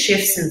biggest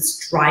shift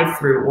since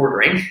drive-through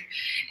ordering.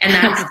 And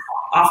that's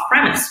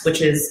off-premise,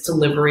 which is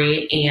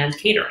delivery and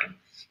catering.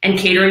 And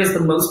catering is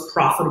the most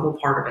profitable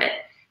part of it.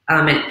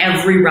 And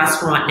every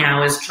restaurant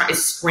now is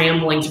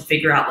scrambling to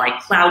figure out like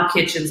cloud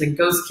kitchens and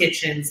ghost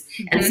kitchens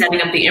and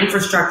setting up the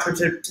infrastructure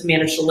to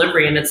manage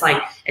delivery. And it's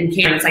like,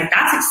 it's like,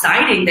 that's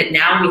exciting that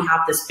now we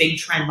have this big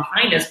trend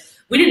behind us.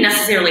 We didn't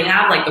necessarily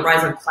have like the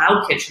rise of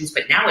cloud kitchens,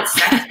 but now it's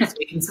sexy, so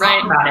we can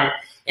talk about it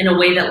in a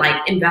way that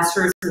like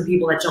investors and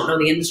people that don't know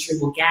the industry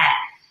will get.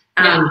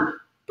 But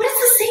it's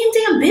the same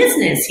damn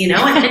business,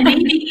 and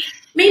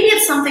maybe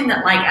it's something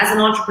that like as an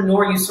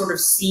entrepreneur, you sort of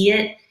see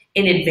it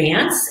in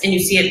advance and you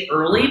see it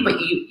early, but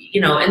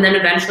and then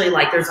eventually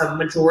like there's a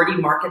majority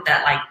market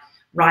that like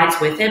rides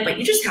with it, but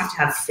you just have to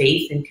have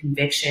faith and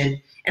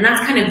conviction. And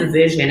that's kind of the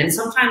vision. And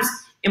sometimes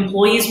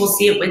employees will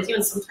see it with you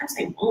and sometimes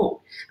they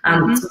won't.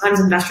 Sometimes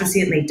investors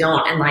see it and they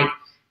don't. And like,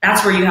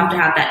 that's where you have to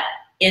have that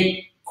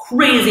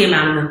crazy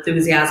amount of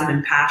enthusiasm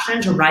and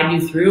passion to ride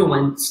you through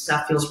when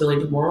stuff feels really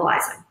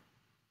demoralizing.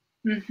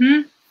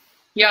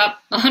 Yep,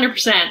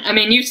 100%. I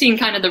mean, you've seen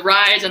kind of the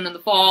rise and then the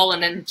fall,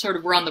 and then sort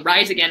of we're on the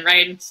rise again,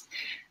 right?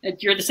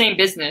 You're the same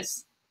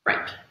business.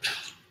 Right.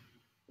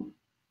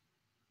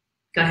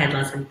 Go ahead,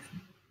 Leslie.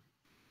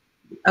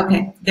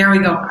 Okay, there we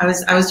go. I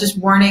was just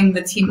warning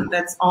the team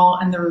that's all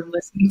in the room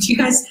listening to you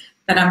guys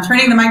that I'm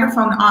turning the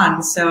microphone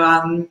on. So,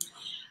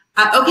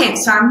 okay,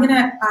 so I'm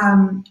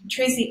gonna,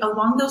 Tracy,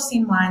 along those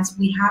same lines,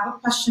 we have a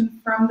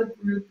question from the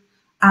group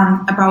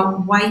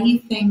about why you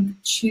think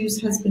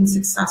Choose has been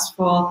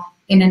successful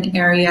in an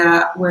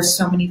area where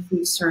so many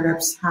food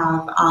startups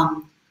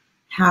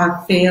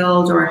have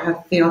failed or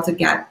have failed to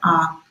get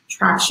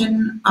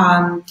traction.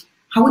 How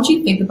would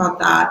you think about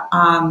that?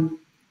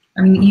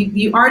 I mean,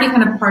 you already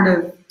kind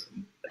of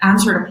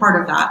answered a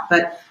part of that,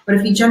 but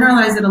if you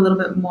generalize it a little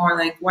bit more,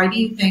 like why do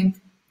you think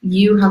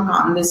you have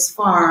gotten this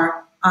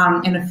far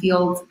in a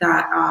field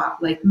that,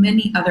 like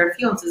many other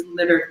fields, is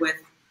littered with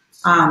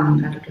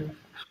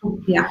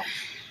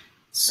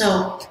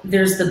So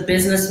there's the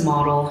business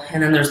model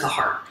and then there's the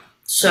heart.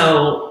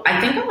 So I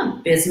think on the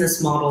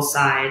business model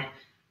side,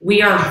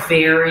 we are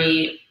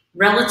very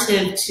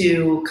relative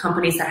to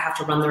companies that have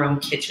to run their own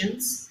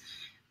kitchens.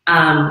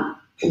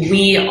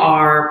 We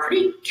are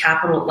pretty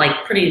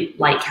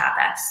light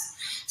CapEx.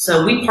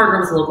 So we partner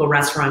with local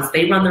restaurants.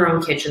 They run their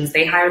own kitchens.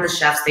 They hire the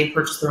chefs. They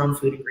purchase their own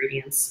food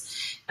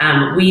ingredients.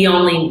 We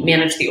only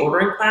manage the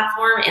ordering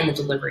platform and the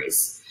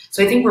deliveries.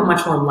 So I think we're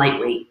much more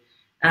lightweight.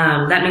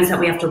 That means that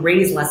we have to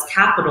raise less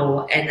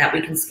capital and that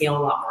we can scale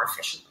a lot more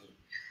efficiently.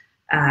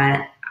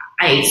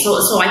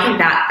 So I think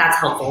that's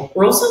helpful.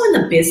 We're also in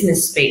the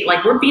business space.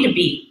 Like we're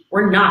B2B.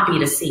 We're not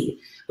B2C,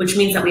 which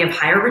means that we have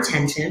higher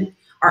retention.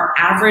 Our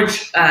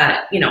average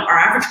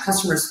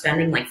customer is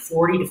spending like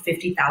 $40,000 to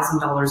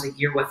 $50,000 a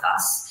year with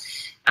us.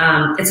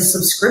 It's a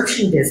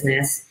subscription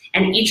business,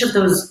 and each of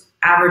those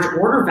average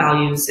order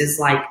values is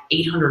like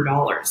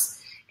 $800.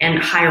 and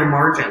higher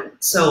margin.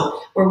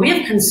 So where we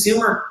have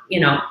consumer,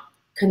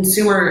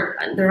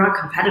 they're not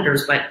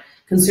competitors, but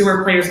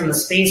consumer players in the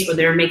space where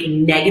they're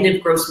making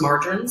negative gross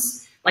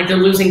margins, like they're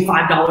losing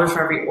 $5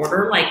 for every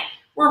order, like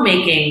we're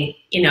making,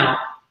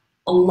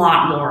 a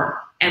lot more,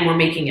 and we're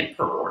making it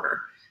per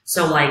order.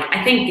 So like,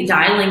 I think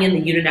dialing in the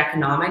unit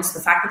economics, the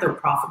fact that they're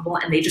profitable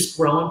and they just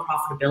grow in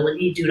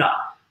profitability due to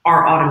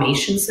our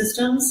automation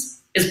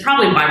systems is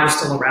probably why we're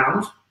still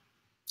around.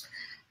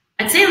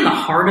 I'd say in the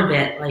heart of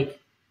it, like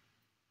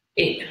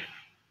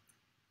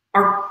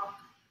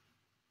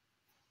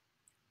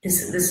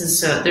this is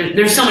so,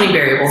 there's so many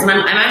variables, and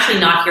I'm actually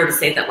not here to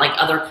say that like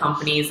other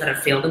companies that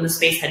have failed in the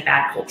space had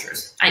bad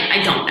cultures.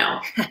 I don't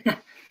know.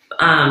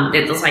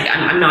 It's like,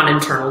 I'm not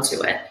internal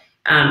to it.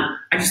 I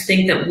just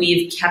think that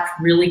we've kept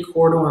really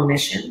core to our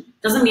mission.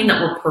 Doesn't mean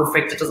that we're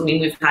perfect. It doesn't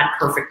mean we've had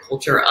perfect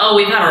culture. Oh,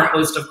 we've had our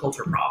host of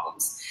culture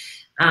problems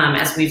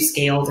as we've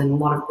scaled and a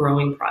lot of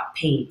growing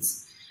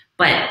pains.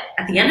 But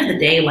at the end of the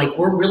day, like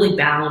we're really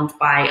bound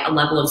by a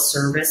level of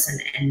service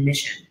and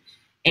mission.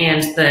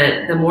 And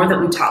the more that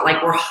we talk,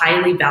 like we're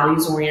highly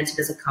values oriented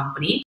as a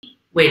company,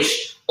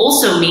 which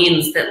also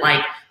means that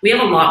like we have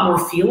a lot more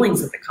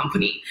feelings of the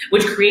company,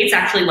 which creates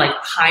actually like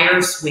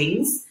higher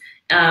swings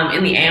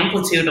in the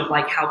amplitude of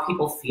like how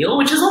people feel,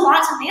 which is a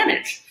lot to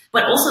manage.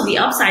 But also the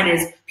upside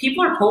is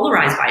people are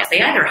polarized by us.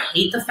 They either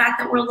hate the fact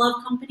that we're a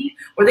love company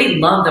or they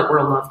love that we're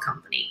a love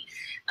company.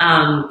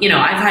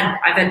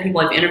 I've had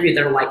people I've interviewed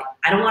that are like,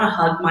 I don't want to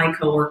hug my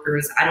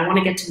coworkers. I don't want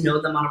to get to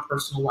know them on a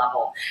personal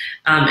level.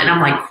 And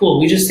I'm like, cool,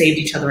 we just saved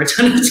each other a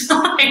ton of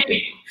time,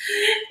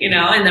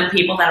 and then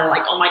people that are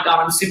like, oh my God,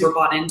 I'm super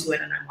bought into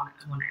it and I want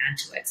to add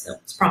to it. So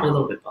it's probably a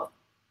little bit both.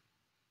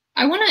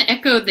 I want to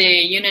echo the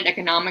unit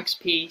economics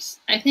piece.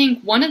 I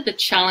think one of the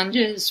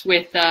challenges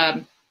with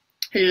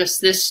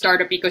just this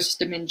startup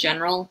ecosystem in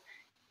general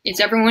is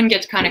everyone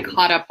gets kind of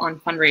caught up on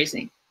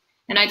fundraising.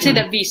 And I'd say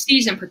that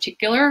VCs in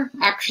particular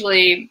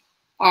actually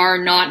are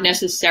not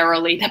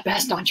necessarily the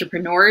best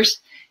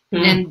entrepreneurs,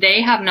 and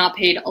they have not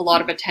paid a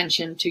lot of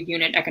attention to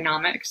unit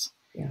economics.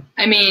 Yeah.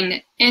 I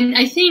mean, and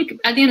I think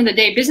at the end of the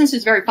day, business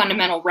is very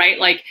fundamental, right?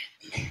 Like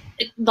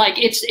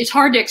it's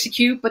hard to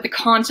execute, but the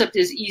concept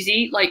is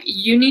easy. Like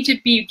you need to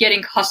be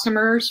getting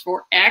customers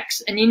for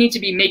X, and you need to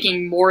be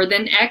making more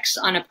than X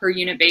on a per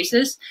unit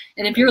basis.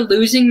 And if you're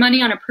losing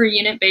money on a per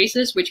unit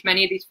basis, which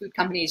many of these food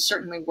companies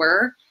certainly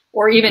were,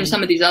 or even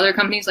some of these other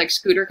companies like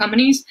scooter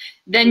companies,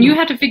 then you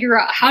have to figure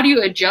out how do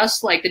you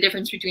adjust like the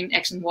difference between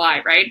X and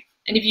Y, right?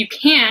 And if you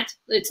can't,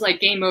 it's like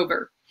game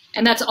over.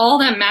 And that's all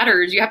that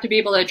matters. You have to be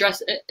able to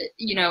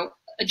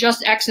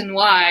adjust X and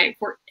Y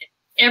for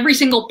every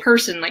single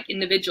person, like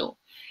individual.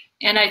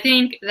 And I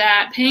think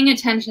that paying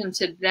attention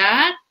to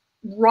that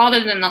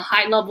rather than the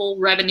high level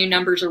revenue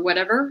numbers or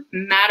whatever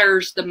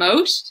matters the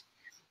most,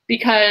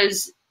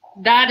 because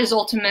that is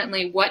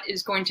ultimately what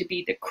is going to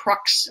be the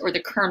crux or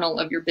the kernel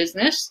of your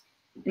business.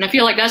 And I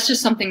feel like that's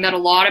just something that a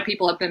lot of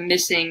people have been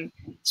missing,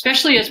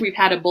 especially as we've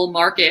had a bull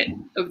market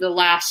over the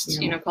last,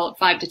 call it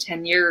 5 to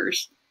 10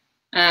 years.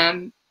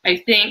 I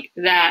think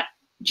that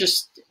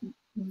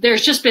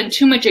there's just been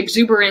too much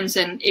exuberance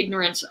and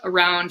ignorance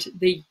around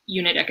the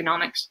unit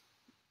economics.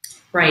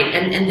 Right.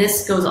 And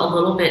this goes a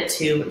little bit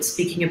to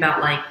speaking about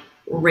like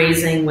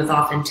raising with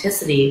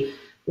authenticity.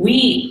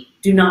 We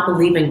do not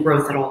believe in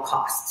growth at all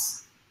costs.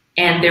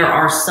 And there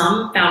are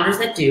some founders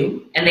that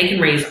do, and they can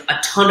raise a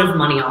ton of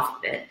money off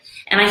of it.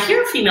 And I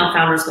hear female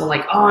founders go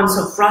like, oh, I'm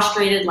so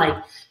frustrated. Like,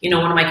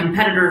 one of my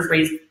competitors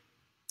raised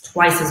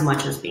twice as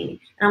much as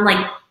me. And I'm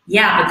like,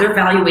 yeah, but their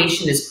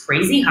valuation is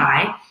crazy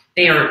high.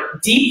 They are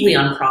deeply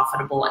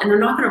unprofitable, and they're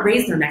not going to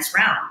raise their next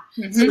round.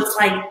 Mm-hmm. So it's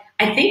like,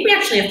 I think we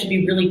actually have to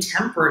be really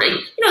tempered.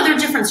 There are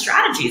different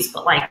strategies,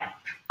 but like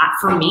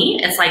for me,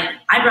 it's like,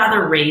 I'd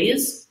rather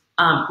raise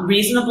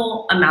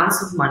reasonable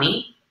amounts of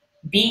money,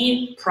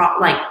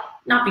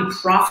 not be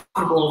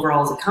profitable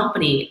overall as a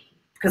company,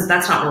 because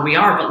that's not where we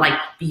are, but like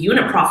be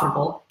unit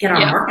profitable, get our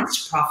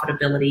markets to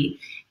profitability,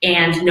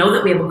 and know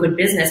that we have a good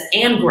business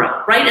and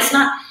grow, right? It's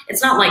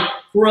not like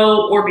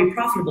grow or be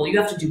profitable. You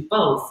have to do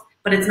both,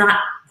 but it's not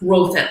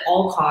growth at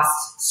all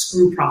costs,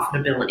 screw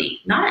profitability.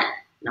 Not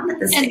at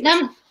this stage.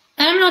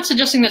 I'm not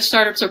suggesting that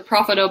startups are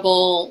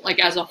profitable like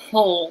as a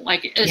whole. I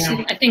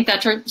think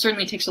that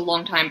certainly takes a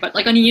long time. But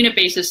like on a unit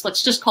basis,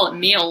 let's just call it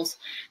meals.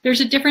 There's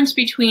a difference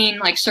between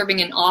like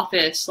serving an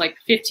office like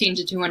 15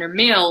 to 200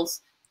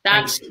 meals.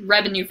 That's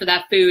revenue for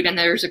that food, and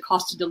there's a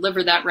cost to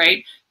deliver that,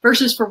 right?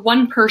 Versus for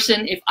one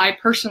person, if I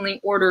personally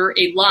order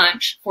a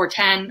lunch for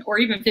 $10 or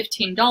even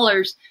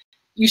 $15,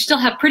 you still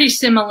have pretty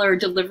similar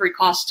delivery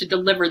costs to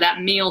deliver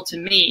that meal to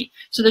me.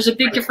 So there's a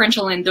big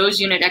differential in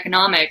those unit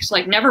economics.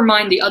 Like never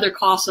mind the other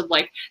costs of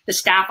like the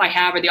staff I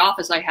have or the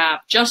office I have,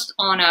 just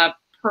on a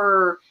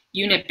per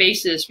unit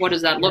basis, what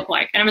does that look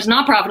like? And if it's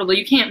not profitable,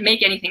 you can't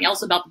make anything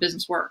else about the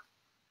business work.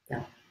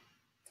 Yeah,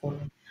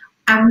 totally.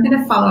 I'm going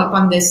to follow up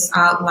on this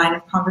line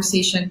of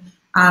conversation.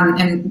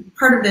 And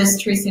part of this,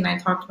 Tracy and I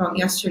talked about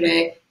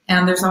yesterday.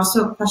 And there's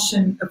also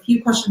a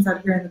few questions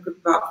out here in the group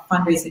about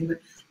fundraising.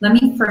 But let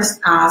me first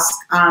ask,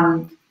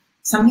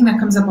 something that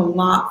comes up a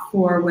lot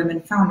for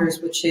women founders,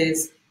 which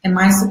is, am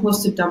I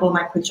supposed to double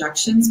my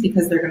projections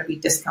because they're going to be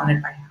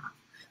discounted by half?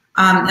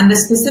 And the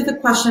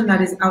specific question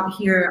that is out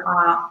here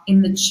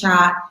in the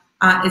chat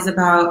is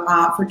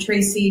about, for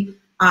Tracy,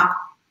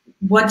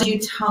 what did you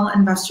tell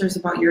investors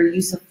about your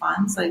use of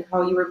funds, like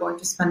how you were going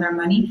to spend our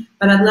money?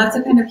 But I'd love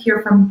to kind of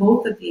hear from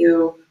both of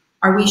you.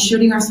 Are we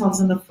shooting ourselves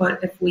in the foot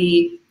if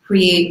we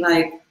create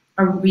like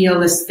a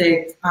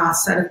realistic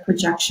set of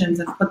projections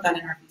and put that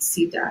in our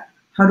VC deck?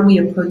 How do we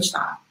approach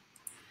that?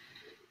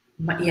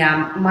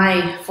 Yeah,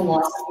 my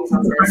philosophies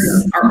on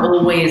this are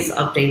always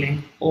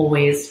updating,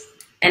 always.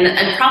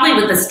 And probably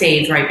with the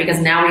stage, right? Because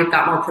now we've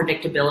got more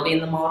predictability in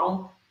the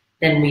model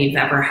than we've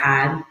ever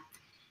had.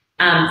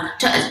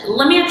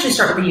 Let me actually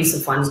start with the use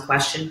of funds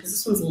question, because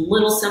this one's a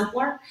little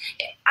simpler.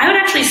 I would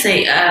actually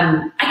say,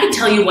 I can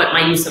tell you what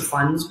my use of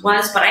funds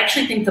was, but I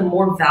actually think the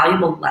more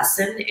valuable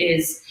lesson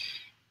is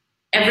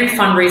every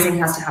fundraising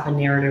has to have a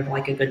narrative,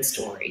 like a good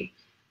story.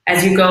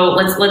 As you go,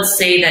 let's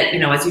say that,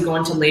 as you go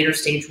into later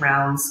stage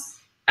rounds,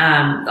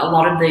 a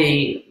lot of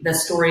the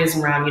story is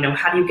around,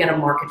 how do you get a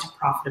market to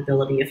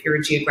profitability if you're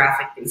a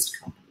geographic-based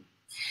company?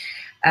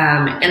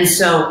 And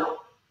so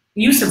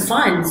use of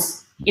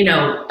funds,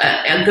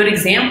 a good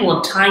example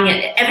of tying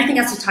it, everything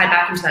has to tie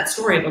back into that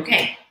story of,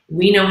 okay,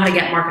 we know how to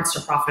get markets to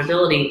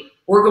profitability.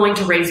 We're going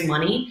to raise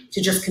money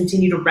to just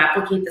continue to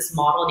replicate this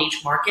model in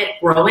each market,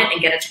 grow it,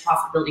 and get it to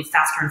profitability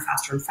faster and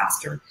faster and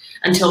faster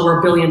until we're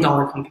 $1 billion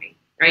company,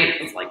 right?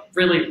 It's like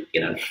really,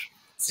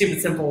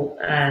 stupid simple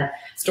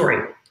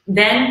story.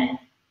 Then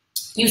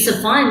use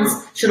of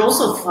funds should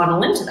also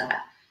funnel into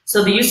that.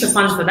 So the use of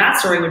funds for that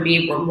story would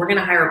be, we're going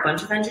to hire a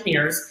bunch of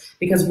engineers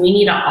because we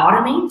need to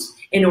automate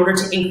in order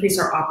to increase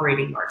our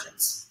operating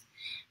margins.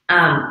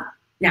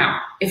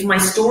 Now, if my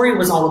story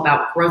was all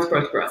about growth,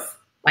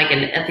 like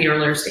at the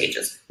earlier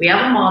stages, we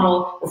have a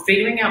model, we're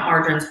figuring out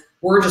margins,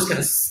 we're just going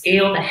to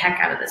scale the heck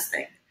out of this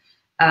thing.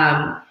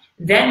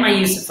 Then my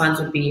use of funds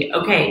would be,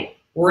 okay,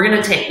 we're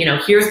going to take,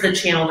 here's the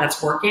channel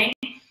that's working.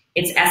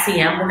 It's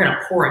SEM. We're going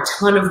to pour a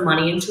ton of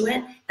money into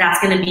it.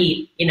 That's going to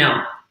be,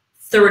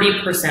 30%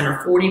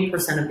 or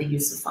 40% of the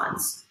use of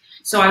funds.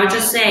 So I would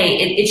just say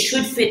it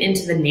should fit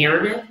into the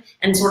narrative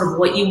and sort of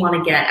what you want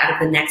to get out of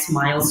the next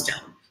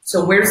milestone.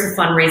 So where does the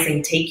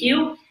fundraising take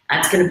you?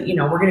 It's going to be,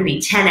 we're going to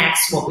be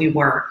 10x what we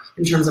were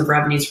in terms of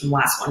revenues from the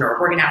last one, or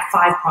we're going to have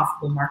 5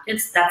 profitable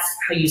markets. That's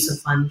how use of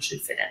funds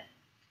should fit in.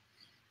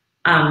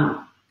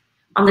 On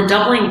the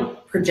doubling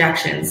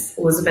projections,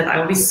 Elizabeth, I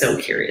would be so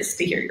curious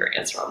to hear your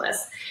answer on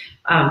this.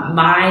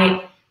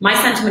 My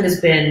sentiment has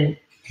been,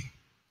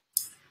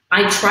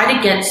 I try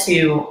to get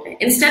to,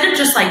 instead of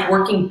just like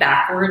working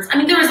backwards, I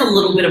mean, there is a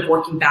little bit of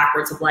working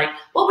backwards of like,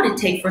 what would it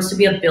take for us to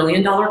be $1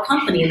 billion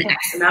company in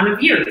X amount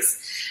of years?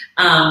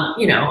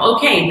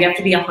 Okay, we have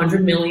to be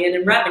 100 million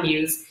in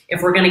revenues.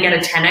 If we're going to get a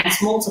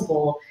 10x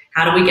multiple,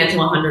 how do we get to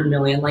 100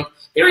 million? Like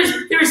there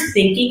is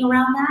thinking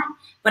around that,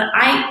 but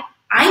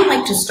I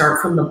like to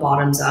start from the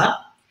bottoms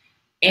up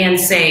and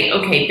say,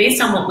 okay,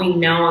 based on what we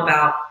know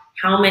about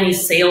how many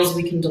sales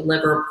we can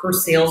deliver per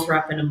sales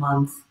rep in a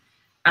month,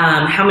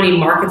 how many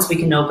markets we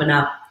can open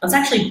up, let's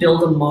actually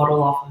build a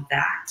model off of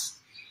that.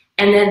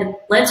 And then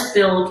let's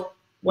build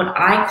what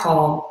I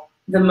call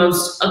the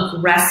most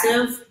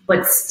aggressive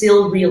but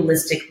still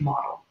realistic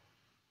model.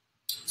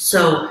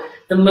 So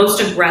the most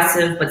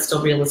aggressive but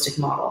still realistic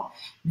model.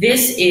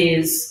 This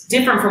is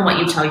different from what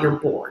you tell your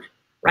board,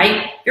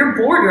 right? Your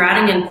board, you're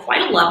adding in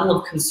quite a level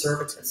of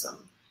conservatism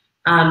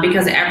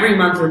because every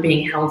month we're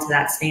being held to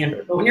that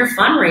standard. But when you're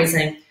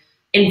fundraising,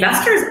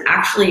 investors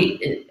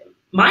actually,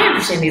 my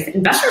understanding is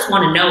investors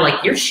want to know,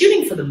 like, you're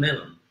shooting for the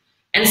moon.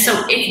 And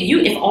so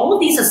if all of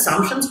these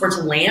assumptions were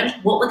to land,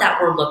 what would that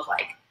world look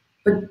like?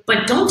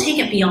 But don't take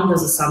it beyond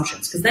those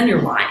assumptions, because then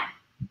you're lying.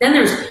 Then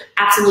there's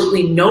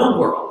absolutely no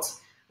world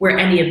where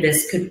any of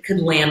this could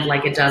land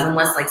like it does,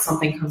 unless like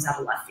something comes out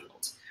of left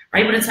field,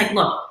 right? But it's like,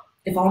 look,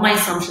 if all my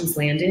assumptions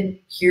landed,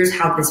 here's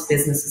how this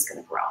business is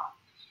going to grow.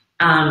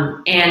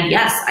 And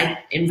yes,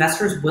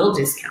 investors will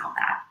discount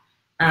that.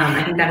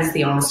 I think that is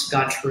the honest to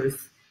God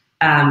truth.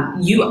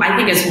 I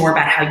think it's more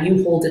about how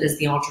you hold it as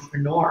the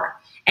entrepreneur.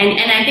 And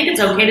I think it's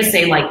okay to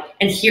say, like,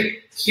 and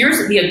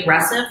here's the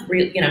aggressive,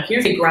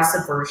 here's the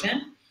aggressive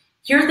version.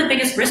 Here's the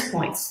biggest risk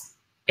points.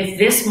 If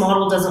this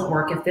model doesn't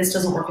work, if this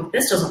doesn't work, if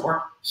this doesn't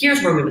work,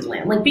 here's where we would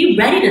land. Like, be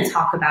ready to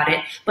talk about it,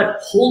 but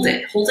hold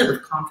it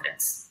with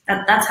confidence.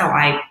 That's how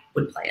I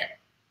would play it.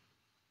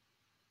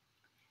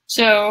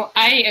 So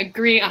I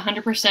agree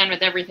 100%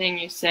 with everything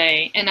you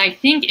say. And I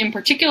think in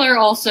particular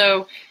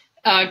also,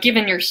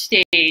 given your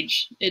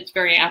stage, it's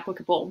very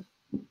applicable.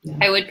 Yeah.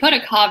 I would put a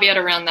caveat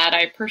around that.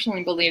 I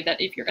personally believe that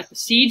if you're at the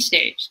seed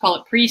stage, call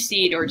it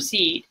pre-seed or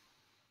seed,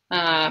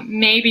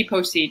 maybe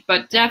post-seed,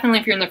 but definitely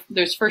if you're in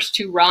those first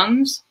 2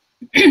 rungs,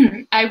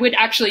 I would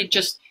actually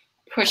just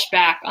push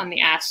back on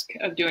the ask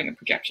of doing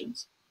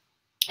projections.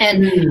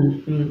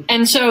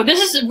 And so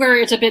this is where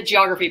it's a bit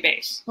geography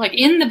based. Like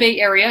in the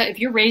Bay Area, if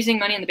you're raising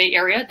money in the Bay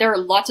Area, there are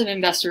lots of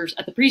investors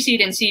at the pre-seed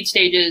and seed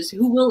stages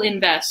who will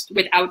invest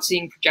without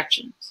seeing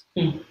projections.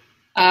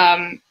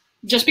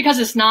 just because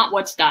it's not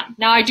what's done.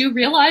 Now, I do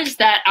realize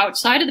that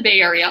outside of the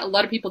Bay Area, a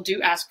lot of people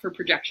do ask for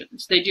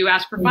projections. They do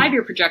ask for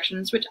 5-year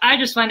projections, which I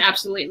just find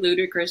absolutely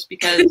ludicrous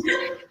because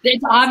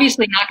it's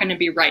obviously not going to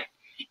be right.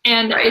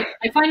 And I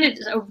find it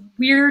a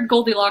weird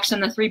Goldilocks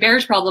and the Three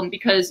Bears problem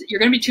because you're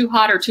going to be too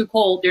hot or too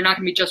cold. You're not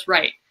going to be just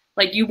right.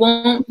 Like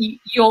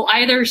you'll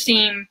either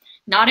seem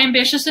not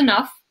ambitious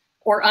enough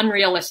or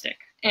unrealistic.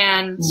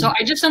 And so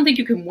I just don't think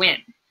you can win.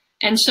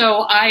 And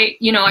so I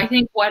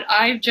think what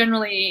I've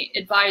generally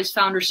advised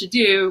founders to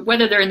do,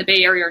 whether they're in the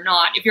Bay Area or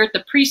not, if you're at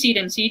the pre-seed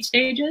and seed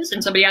stages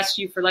and somebody asks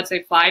you for, let's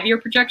say, 5-year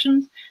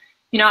projections,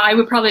 I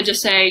would probably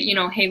just say,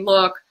 hey,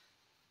 look,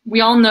 we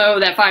all know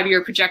that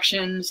 5-year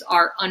projections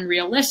are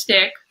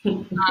unrealistic.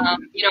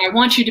 I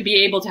want you to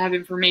be able to have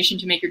information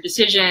to make your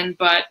decision,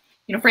 but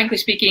frankly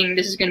speaking,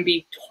 this is going to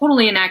be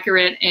totally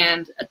inaccurate.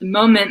 And at the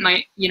moment,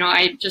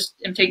 I just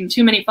am taking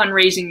too many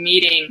fundraising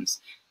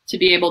meetings to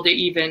be able to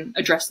even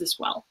address this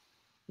well.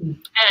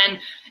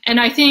 And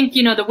I think,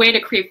 the way to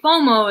create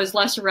FOMO is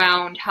less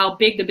around how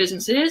big the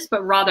business is,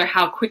 but rather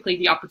how quickly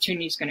the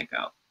opportunity is going to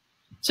go.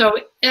 So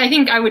I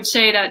think I would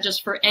say that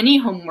just for any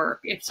homework,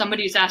 if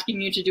somebody is asking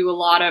you to do a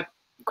lot of,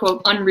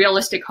 quote,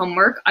 unrealistic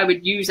homework, I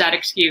would use that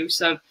excuse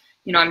of,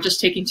 I'm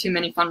just taking too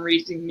many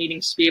fundraising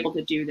meetings to be able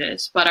to do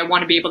this, but I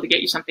want to be able to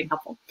get you something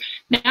helpful.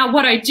 Now,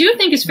 what I do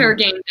think is fair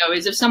game, though,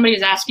 is if somebody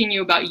is asking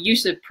you about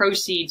use of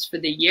proceeds for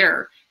the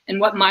year and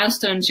what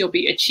milestones you'll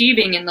be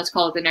achieving in, let's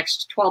call it, the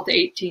next 12 to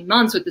 18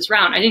 months with this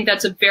round, I think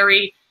that's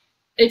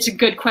it's a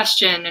good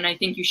question, and I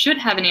think you should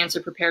have an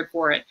answer prepared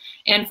for it.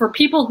 And for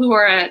people who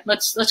are at,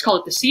 let's call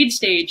it the seed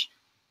stage,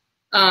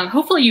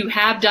 hopefully you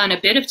have done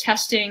a bit of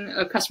testing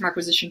of customer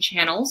acquisition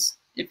channels.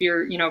 If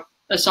you're,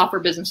 a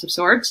software business of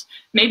sorts,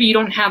 maybe you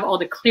don't have all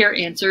the clear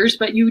answers,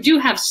 but you do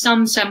have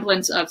some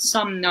semblance of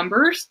some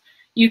numbers.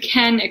 You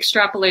can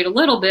extrapolate a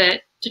little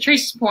bit, to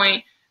Tracy's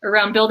point,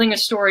 around building a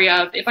story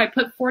of, if I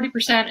put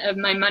 40% of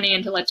my money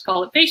into, let's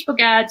call it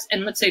Facebook ads,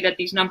 and let's say that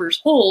these numbers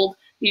hold,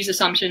 these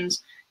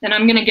assumptions, then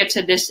I'm going to get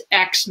to this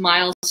X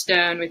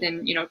milestone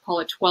within, call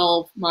it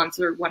 12 months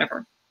or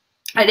whatever.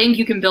 I think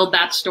you can build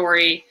that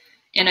story,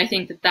 and I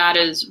think that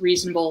is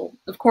reasonable.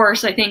 Of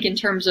course, I think in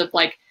terms of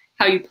like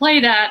how you play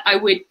that, I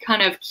would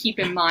kind of keep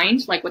in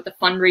mind like what the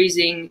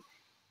fundraising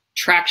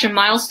traction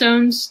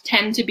milestones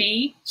tend to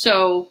be.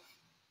 So,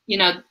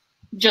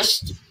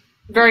 just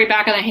very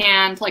back of the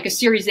hand, like a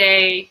Series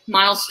A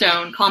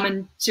milestone,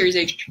 common Series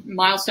A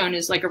milestone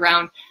is like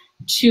around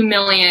 2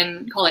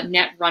 million, call it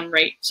net run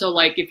rate. So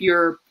like if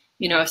you're,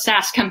 a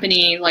SaaS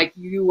company, like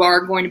you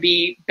are going to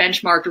be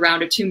benchmarked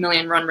around a 2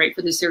 million run rate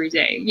for the Series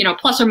A,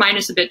 plus or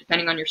minus a bit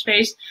depending on your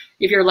space.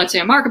 If you're, let's say,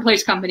 a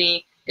marketplace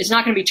company, it's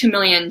not going to be 2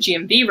 million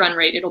GMV run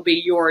rate. It'll be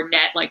your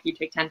net, like you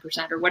take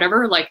 10% or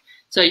whatever. Like,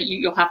 so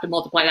you'll have to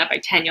multiply that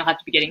by 10. You'll have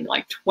to be getting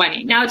like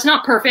 20. Now it's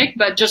not perfect,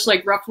 but just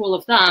like rough rule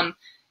of thumb,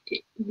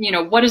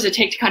 what does it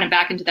take to kind of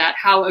back into that?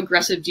 How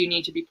aggressive do you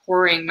need to be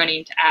pouring money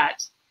into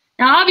ads?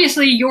 Now,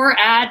 obviously your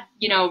ad,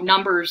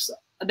 numbers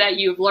that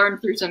you've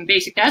learned through some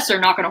basic tests are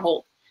not going to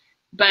hold,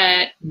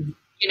 but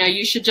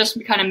you should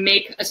just kind of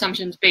make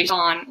assumptions based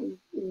on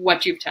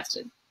what you've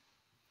tested.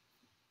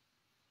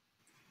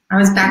 I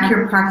was back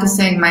here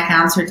practicing my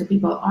answer to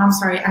people. Oh, I'm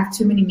sorry, I have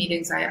too many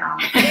meetings. I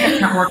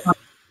can't work on.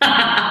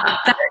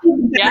 That's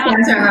the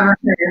answer I've ever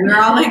heard. We're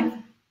all like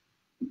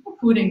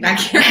hooting back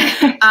here.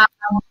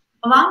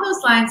 Along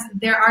those lines,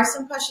 there are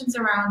some questions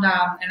around,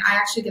 and I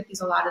actually get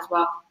these a lot as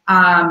well,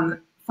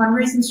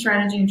 fundraising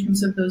strategy in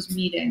terms of those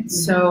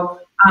meetings. So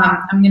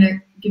I'm going to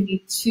give you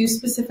 2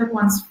 specific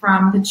ones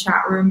from the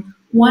chat room.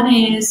 One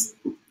is,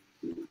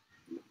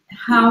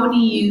 how do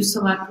you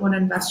select what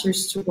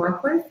investors to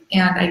work with?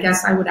 And I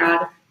guess I would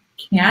add,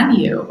 can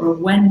you, or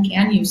when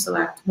can you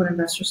select what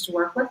investors to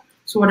work with?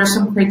 So what are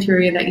some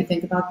criteria that you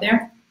think about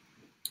there?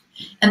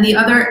 And the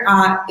other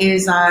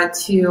is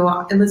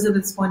to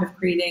Elizabeth's point of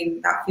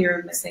creating that fear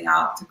of missing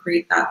out, to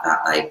create that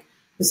like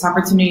this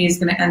opportunity is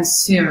going to end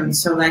soon.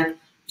 So like,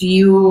 do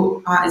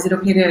you, is it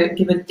okay to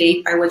give a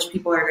date by which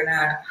people are going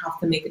to have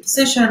to make a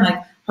decision?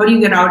 Like, how do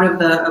you get out of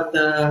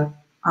the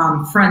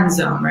friend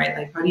zone, right?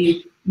 Like, how do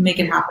you make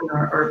it happen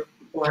or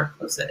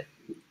close it?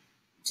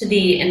 To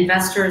the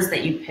investors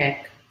that you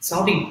pick, so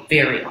I'll be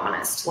very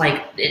honest.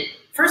 Like,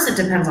 first it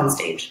depends on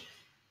stage.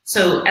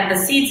 So at the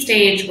seed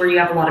stage where you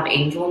have a lot of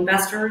angel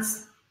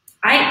investors,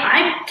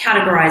 I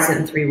categorize it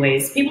in 3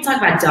 ways. People talk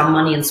about dumb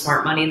money and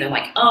smart money, and they're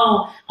like,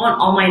 oh, I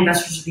want all my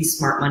investors to be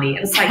smart money.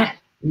 And it's like,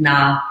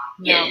 nah,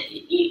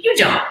 you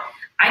don't.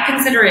 I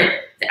consider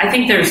it, I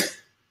think there's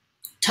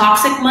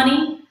toxic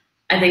money,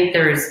 I think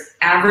there's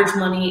average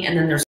money, and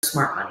then there's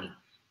smart money.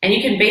 And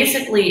you can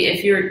basically,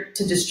 if you're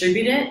to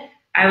distribute it,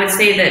 I would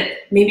say that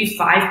maybe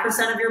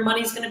 5% of your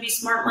money is going to be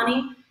smart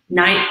money.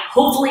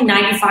 Hopefully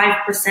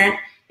 95%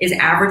 is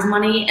average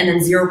money, and then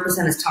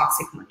 0% is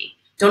toxic money.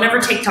 Don't ever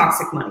take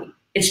toxic money.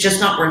 It's just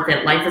not worth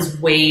it. Life is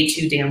way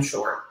too damn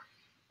short.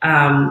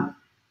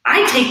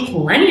 I take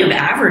plenty of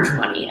average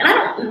money,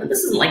 and this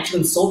isn't like to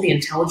insult the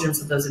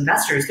intelligence of those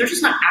investors. They're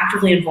just not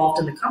actively involved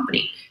in the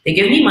company. They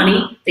give me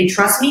money, they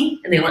trust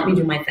me, and they let me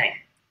do my thing.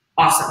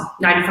 Awesome.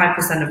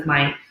 95% of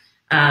my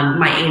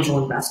my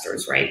angel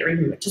investors, right, or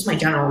even just my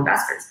general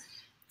investors.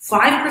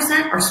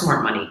 5% are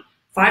smart money.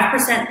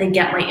 5% they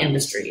get my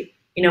industry.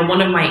 You know,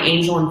 one of my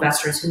angel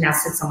investors who now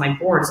sits on my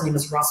board, his name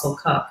is Russell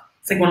Cook.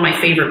 It's like one of my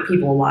favorite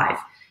people alive.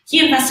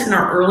 He invested in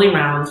our early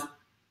round.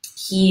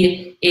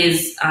 He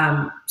is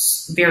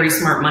very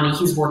smart money.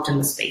 He's worked in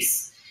the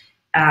space.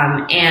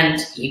 And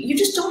you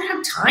just don't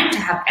have time to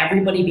have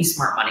everybody be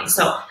smart money.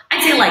 So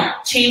I'd say,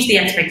 like, change the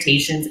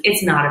expectations.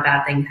 It's not a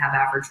bad thing to have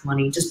average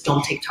money. Just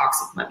don't take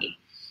toxic money.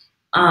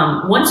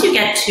 Once you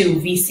get to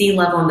VC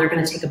level and they're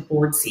going to take a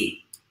board seat,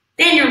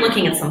 then you're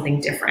looking at something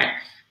different.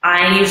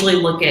 I usually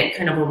look at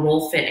kind of a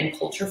role fit and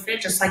culture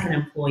fit, just like an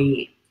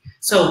employee.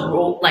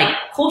 So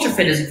culture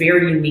fit is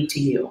very unique to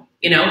you.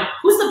 You know,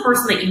 who's the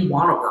person that you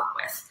want to work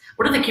with?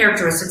 What are the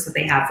characteristics that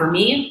they have? For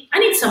me, I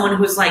need someone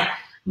who's like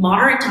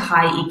moderate to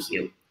high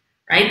EQ,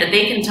 right? That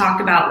they can talk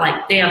about,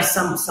 like, they have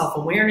some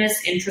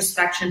self-awareness,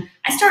 introspection.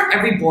 I start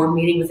every board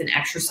meeting with an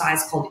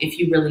exercise called If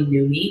You Really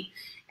Knew Me.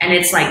 And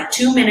it's like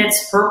 2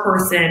 minutes per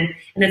person.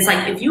 And it's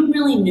like, if you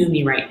really knew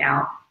me right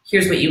now,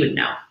 here's what you would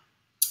know.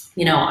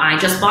 You know, I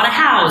just bought a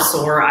house,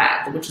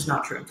 which is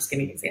not true. I'm just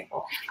giving an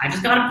example. I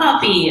just got a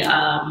puppy.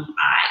 I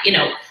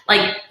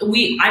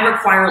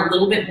require a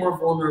little bit more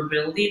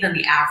vulnerability than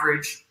the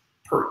average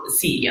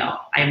CEO,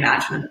 I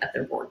imagine, at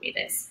their board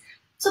meetings.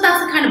 So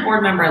that's the kind of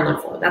board member I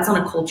look for. That's on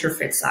a culture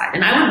fit side.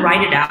 And I would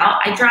write it out.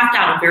 I draft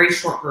out a very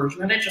short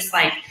version of it, just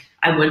like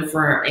I would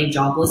for a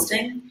job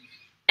listing.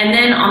 And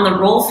then on the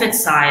role fit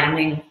side, I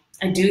mean,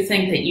 I do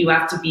think that you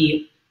have to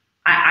be,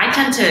 I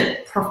tend to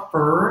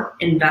prefer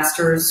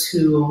investors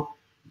who,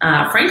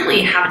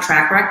 frankly, have a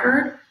track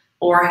record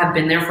or have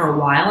been there for a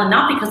while, and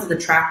not because of the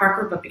track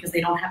record, but because they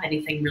don't have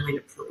anything really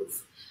to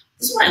prove.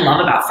 This is what I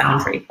love about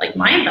Foundry. Like,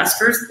 my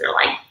investors,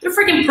 they're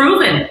freaking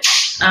proven.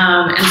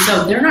 And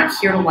so they're not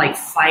here to, like,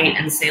 fight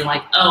and say,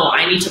 like, oh,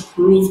 I need to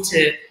prove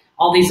to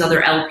all these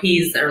other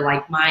LPs that are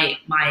like my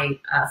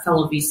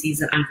fellow VCs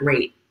that I'm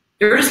great.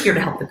 They're just here to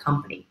help the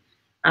company.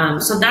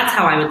 So that's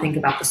how I would think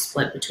about the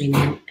split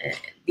between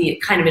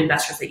the kind of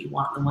investors that you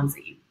want and the ones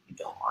that you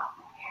don't want.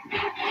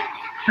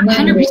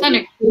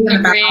 100%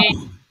 agree.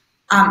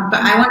 But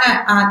I want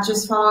to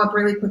just follow up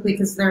really quickly,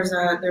 because there's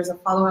a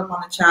follow-up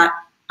on the chat.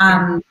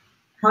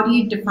 How do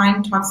you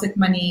define toxic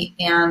money,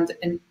 and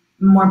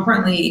more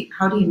importantly,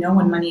 how do you know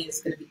when money is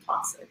going to be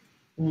toxic?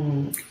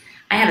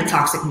 I had a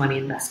toxic money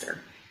investor,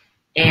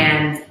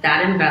 and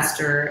that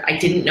investor I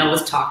didn't know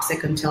was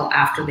toxic until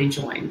after they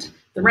joined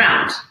the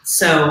round.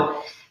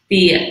 So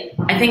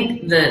I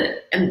think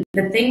the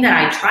thing that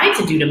I tried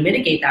to do to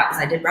mitigate that was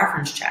I did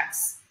reference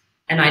checks,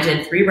 and I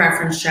did 3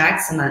 reference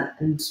checks,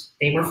 and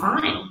they were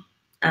fine.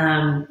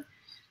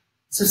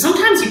 So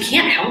sometimes you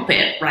can't help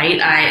it, right?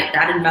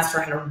 That investor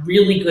had a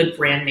really good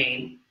brand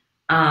name,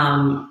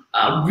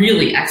 a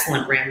really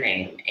excellent brand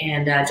name,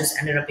 and just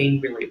ended up being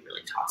really,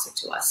 really toxic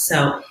to us.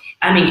 So,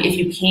 I mean, if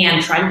you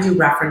can, try to do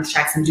reference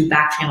checks and do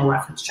back channel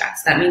reference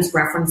checks. That means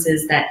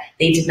references that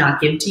they did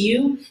not give to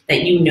you,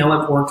 that you know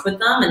have worked with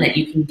them, and that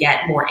you can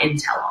get more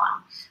intel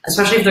on,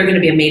 especially if they're going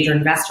to be a major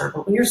investor.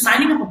 But when you're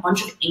signing up a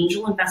bunch of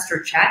angel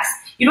investor checks,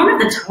 you don't have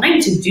the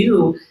time to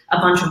do a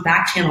bunch of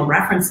back channel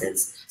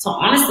references. So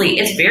honestly,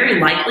 it's very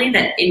likely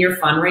that in your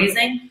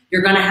fundraising,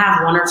 you're going to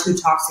have 1 or 2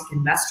 toxic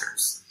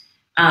investors.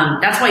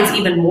 That's why it's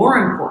even more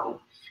important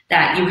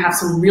that you have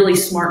some really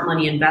smart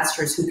money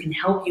investors who can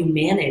help you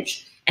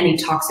manage any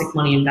toxic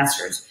money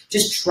investors.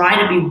 Just try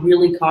to be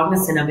really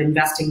cognizant of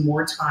investing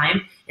more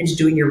time into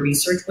doing your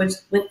research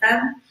with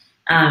them,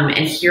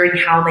 and hearing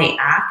how they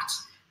act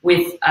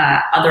with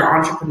other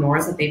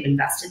entrepreneurs that they've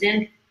invested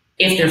in,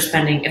 if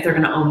they're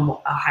going to own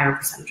a higher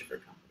percentage of your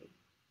company.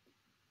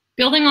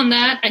 Building on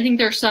that, I think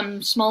there's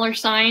some smaller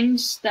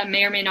signs that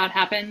may or may not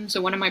happen.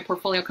 So one of my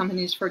portfolio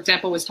companies, for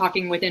example, was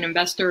talking with an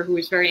investor who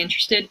was very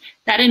interested.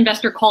 That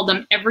investor called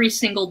them every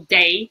single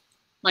day,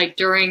 like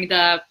during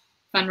the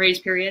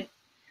fundraise period.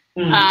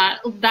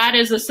 That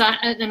is a sign,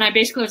 and I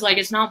basically was like,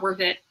 it's not worth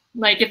it.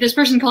 Like, if this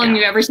person calling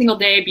you every single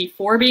day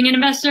before being an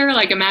investor,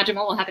 like, imagine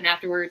what will happen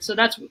afterwards. So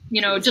that's,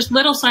 just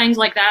little signs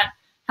like that,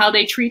 how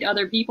they treat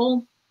other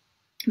people,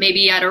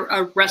 maybe at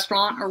a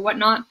restaurant or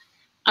whatnot.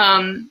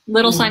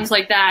 Little signs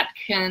like that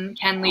can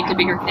lead to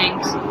bigger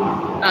things.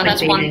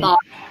 That's one thought.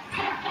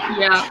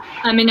 Yeah.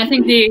 I mean, I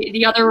think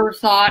the other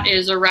thought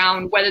is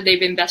around whether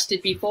they've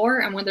invested before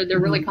and whether they're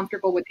really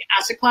comfortable with the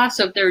asset class.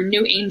 So if they're a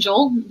new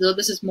angel, though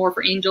this is more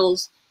for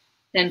angels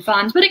than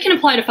funds, but it can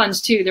apply to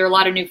funds too. There are a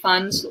lot of new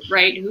funds,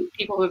 right?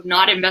 People who have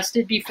not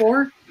invested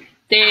before,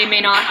 they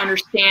may not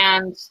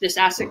understand this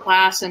asset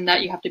class, and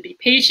that you have to be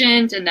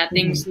patient, and that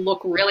things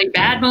look really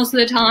bad most of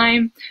the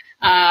time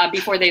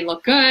before they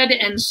look good.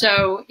 And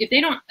so if they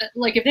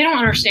don't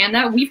understand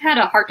that, we've had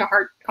a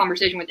heart-to-heart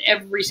conversation with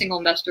every single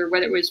investor,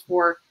 whether it was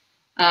for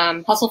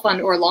Hustle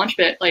Fund or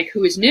Launchbit, like,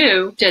 who is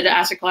new to the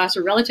asset class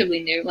or relatively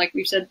new. Like,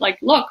 we've said, like,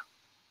 look,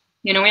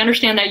 we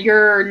understand that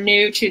you're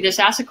new to this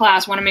asset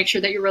class, want to make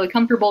sure that you're really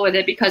comfortable with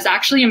it, because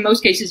actually in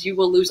most cases you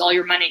will lose all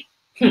your money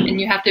and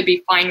you have to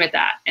be fine with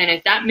that. And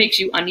if that makes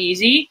you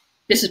uneasy,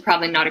 this is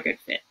probably not a good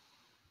fit.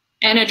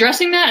 And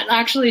addressing that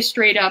actually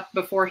straight up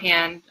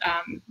beforehand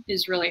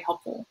is really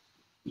helpful.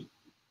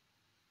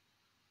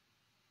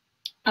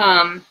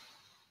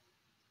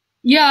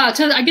 Yeah,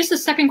 so I guess the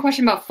second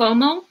question about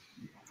FOMO.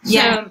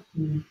 Yeah.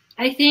 So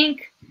I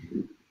think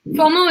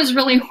FOMO is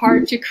really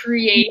hard to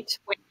create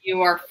when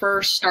you are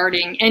first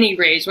starting any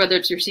raise, whether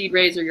it's your seed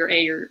raise or your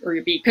A or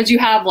your B, because you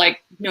have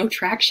like no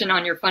traction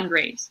on your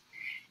fundraise.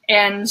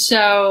 And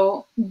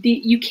so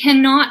you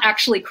cannot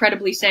actually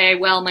credibly say,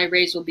 well, my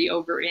raise will be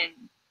over in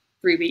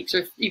 3 weeks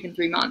or even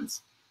 3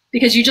 months,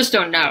 because you just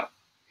don't know.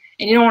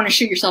 And you don't want to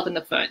shoot yourself in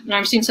the foot. And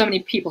I've seen so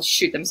many people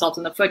shoot themselves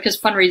in the foot because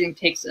fundraising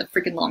takes a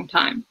freaking long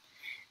time.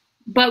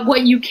 But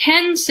what you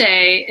can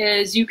say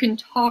is you can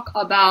talk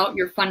about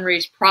your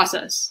fundraise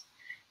process.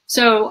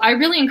 So I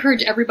really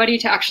encourage everybody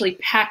to actually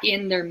pack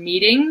in their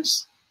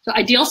meetings. So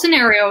ideal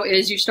scenario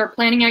is you start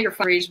planning out your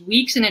fundraise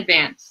weeks in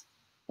advance.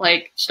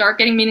 Like start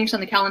getting meetings on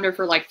the calendar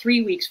for like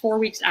 3 weeks, 4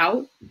 weeks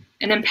out,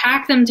 and then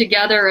pack them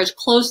together as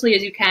closely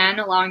as you can,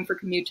 allowing for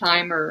commute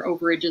time or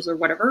overages or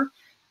whatever,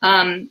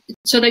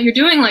 so that you're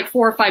doing like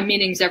 4 or 5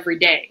 meetings every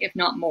day, if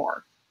not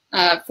more,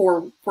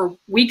 for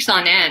weeks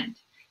on end.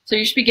 So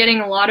you should be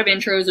getting a lot of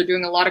intros or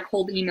doing a lot of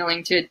cold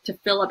emailing to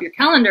fill up your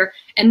calendar.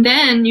 And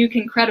then you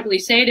can credibly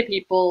say to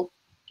people,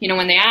 you know,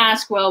 when they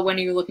ask, well, when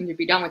are you looking to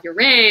be done with your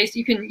raise?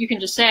 You can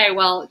just say,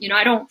 well, you know,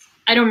 I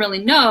don't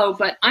really know,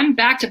 but I'm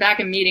back to back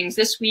in meetings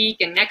this week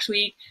and next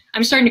week.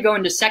 I'm starting to go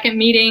into second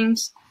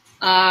meetings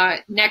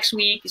next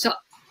week. So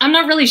I'm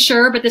not really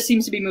sure, but this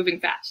seems to be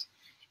moving fast.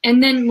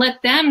 And then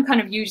let them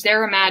kind of use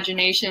their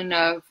imagination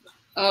of,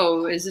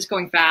 oh, is this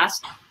going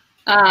fast?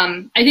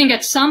 I think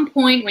at some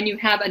point when you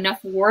have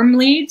enough warm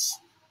leads,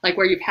 like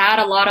where you've had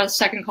a lot of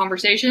second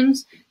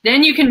conversations,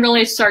 then you can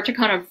really start to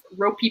kind of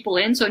rope people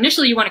in. So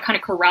initially you want to kind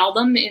of corral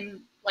them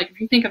in, like if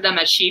you think of them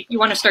as sheep, you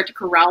want to start to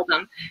corral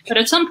them. But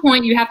at some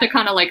point you have to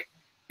kind of like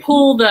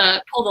pull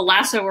the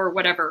lasso or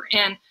whatever.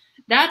 And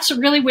that's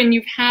really when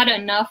you've had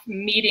enough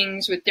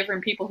meetings with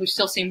different people who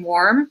still seem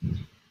warm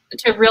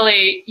to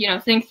really, you know,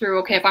 think through,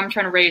 okay, if I'm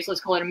trying to raise,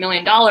 let's call it $1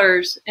 million.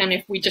 And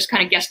if we just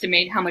kind of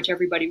guesstimate how much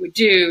everybody would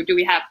do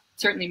we have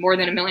certainly more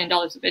than $1 million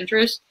of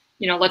interest?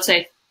 You know, let's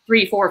say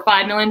 $3, $4,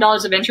 $5 million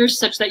of interest,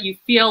 such that you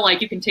feel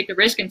like you can take the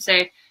risk and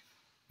say,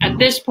 at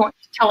this point,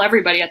 tell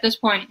everybody at this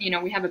point, you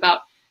know, we have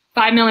about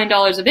 $5 million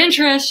of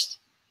interest,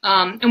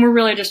 and we're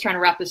really just trying to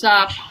wrap this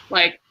up.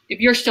 Like, if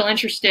you're still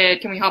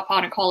interested, can we hop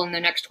on a call in the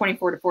next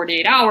 24 to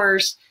 48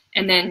 hours,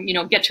 and then, you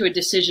know, get to a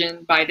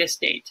decision by this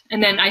date?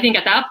 And then I think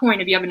at that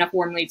point, if you have enough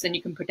warm leads, then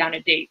you can put down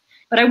a date.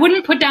 But I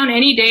wouldn't put down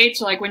any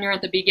dates like when you're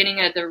at the beginning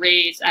of the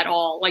raise at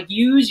all. Like,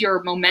 use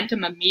your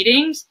momentum of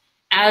meetings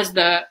as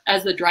the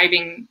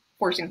driving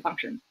forcing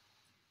function.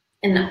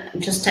 And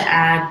just to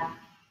add,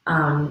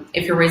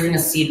 if you're raising a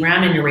seed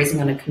round and you're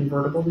raising on a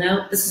convertible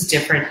note, this is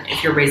different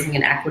if you're raising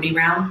an equity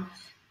round.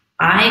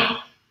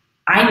 I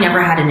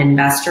never had an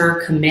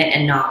investor commit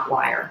and not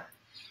wire.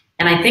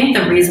 And I think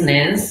the reason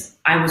is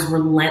I was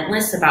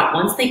relentless about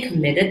once they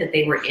committed that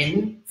they were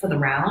in for the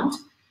round,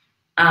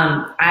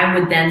 I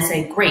would then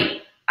say, great,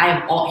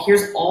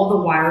 here's all the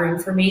wire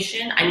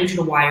information. I need you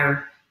to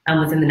wire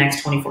within the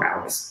next 24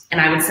 hours.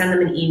 And I would send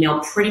them an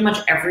email pretty much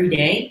every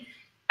day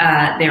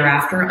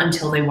thereafter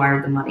until they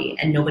wired the money.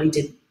 And nobody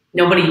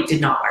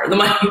did not wire the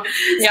money.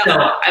 Yep. So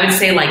I would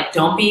say, like,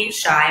 don't be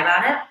shy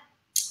about it.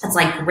 It's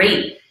like,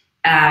 great.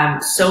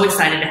 So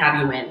excited to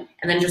have you in.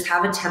 And then just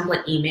have a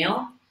template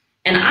email.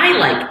 And I'm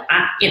like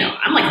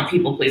a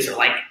people pleaser.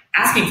 Like,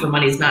 asking for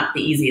money is not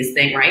the easiest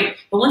thing, right?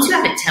 But once you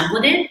have it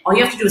templated, all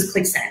you have to do is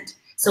click send.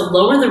 So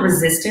lower the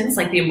resistance,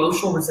 like the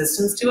emotional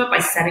resistance to it, by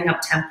setting up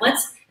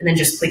templates, and then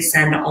just click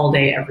send all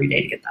day, every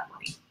day to get that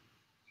money.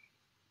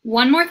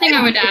 One more thing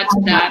I would add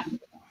to that.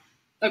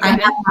 Okay. I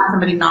have had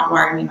somebody not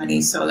wire me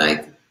money. So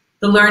like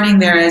the learning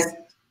there is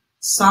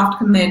soft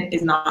commit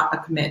is not a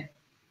commit.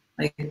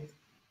 Like,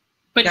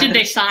 but did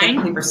they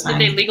sign? Did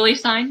they legally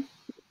sign?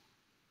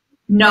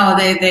 No,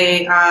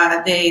 they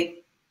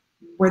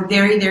were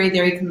very, very,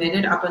 very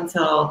committed up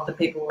until the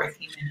paperwork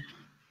came in.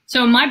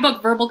 So in my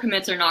book, verbal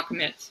commits are not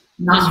commits.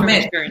 Not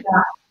commits. Yeah.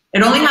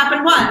 It only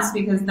happened once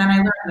because then I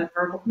learned that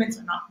verbal commits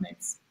are not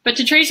commits. But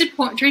to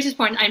Tracy's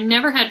point, I've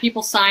never had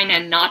people sign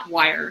and not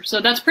wire. So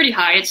that's pretty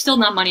high. It's still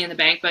not money in the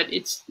bank, but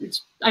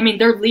I mean,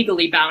 they're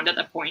legally bound at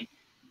that point.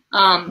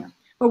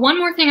 But one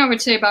more thing I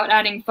would say about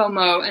adding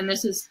FOMO, and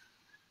this is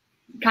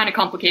kind of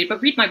complicated,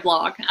 but read my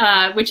blog,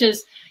 which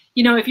is,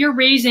 you know, if you're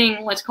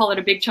raising, let's call it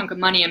a big chunk of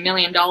money, $1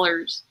 million,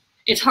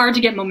 it's hard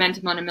to get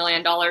momentum on $1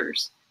 million.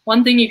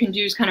 One thing you can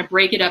do is kind of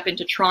break it up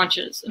into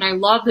tranches. And I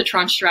love the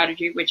tranche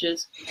strategy, which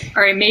is,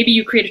 all right, maybe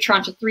you create a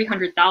tranche of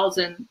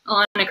 300,000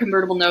 on a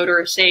convertible note or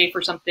a safe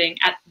or something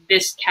at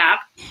this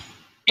cap.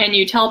 And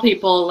you tell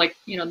people, like,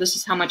 you know, this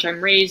is how much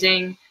I'm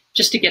raising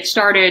just to get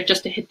started,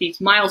 just to hit these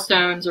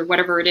milestones or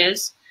whatever it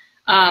is.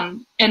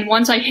 And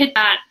once I hit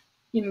that,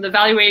 you know, the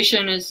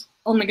valuation is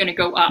only going to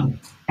go up.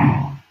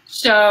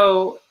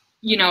 So,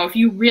 you know, if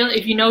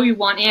you know you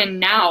want in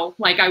now,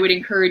 like, I would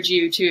encourage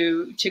you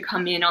to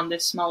come in on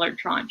this smaller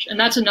tranche. And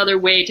that's another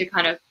way to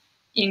kind of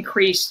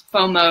increase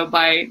FOMO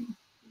by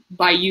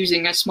by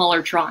using a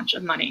smaller tranche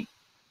of money?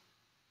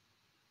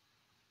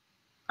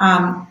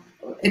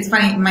 It's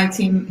funny, my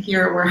team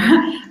here, we're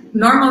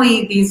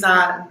normally these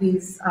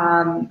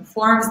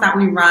forums that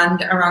we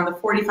run around the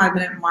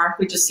 45-minute mark,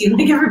 we just see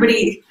like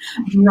everybody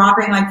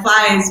dropping like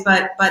flies,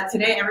 but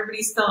today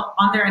everybody's still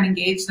on there and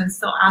engaged and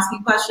still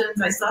asking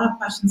questions. I still have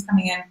questions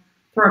coming in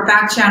through our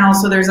back channel,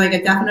 so there's like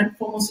a definite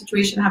FOMO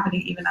situation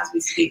happening even as we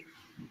speak.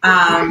 You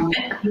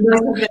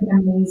guys have been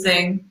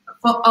amazing.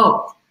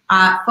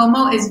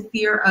 FOMO is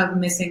fear of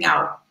missing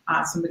out.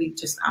 Somebody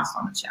just asked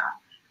on the chat.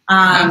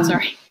 I'm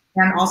sorry.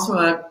 And also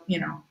a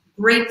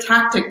great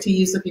tactic to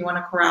use if you want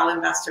to corral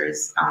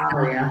investors.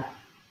 Oh yeah.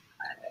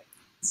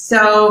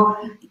 So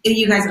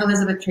you guys,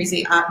 Elizabeth,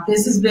 Tracy,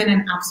 this has been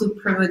an absolute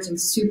privilege and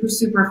super,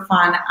 super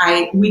fun.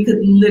 We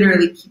could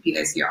literally keep you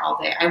guys here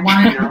all day.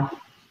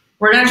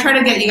 We're gonna try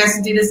to get you guys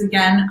to do this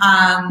again.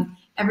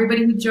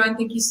 Everybody who joined,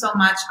 thank you so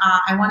much.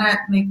 I want to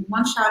make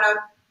one shout out.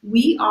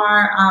 We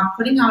are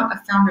putting out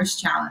a Founders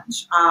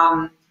Challenge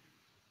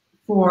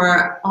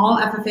for all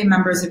FFA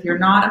members. If you're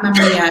not a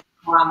member yet,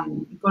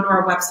 go to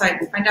our website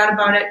and find out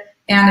about it.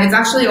 And it's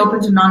actually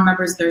open to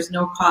non-members. There's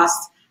no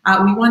cost.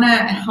 We want to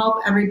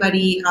help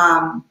everybody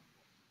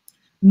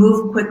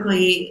move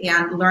quickly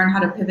and learn how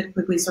to pivot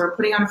quickly. So we're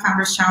putting on a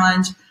Founders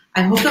Challenge.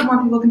 I hope that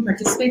more people can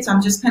participate. So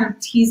I'm just kind of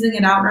teasing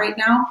it out right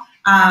now.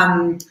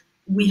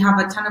 We have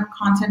a ton of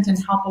content and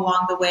help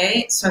along the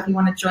way. So if you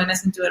want to join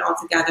us and do it all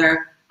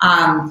together,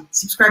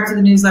 subscribe to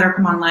the newsletter,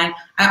 come online.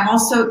 I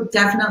also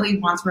definitely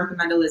want to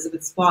recommend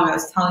Elizabeth's blog. I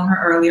was telling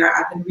her earlier,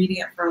 I've been reading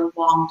it for a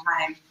long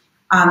time.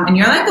 And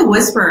you're like the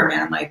whisperer,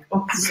 man. Like,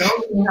 oh, so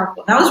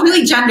helpful. That was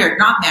really gendered,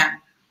 not man,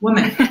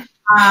 woman.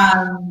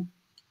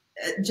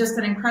 Just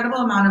an incredible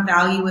amount of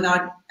value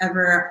without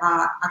ever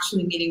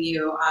actually meeting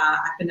you.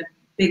 I've been a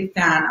big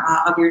fan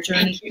of your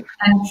journey. You.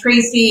 And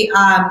Tracy,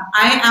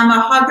 I am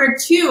a hugger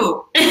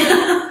too.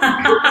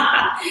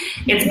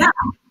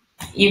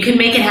 You can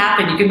make it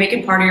happen. You can make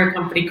it part of your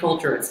company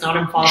culture. It's not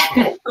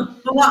impossible.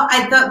 Well,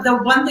 the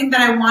one thing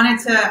that I wanted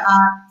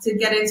to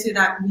get into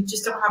that we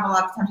just don't have a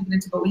lot of time to get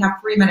into, but we have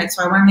 3 minutes,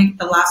 so I want to make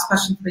the last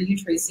question for you,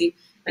 Tracy,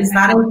 is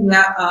that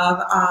idea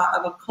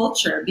of a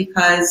culture,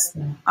 because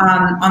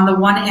on the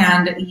one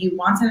hand, you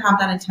want to have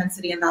that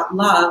intensity and that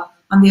love.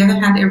 On the other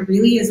hand, it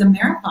really is a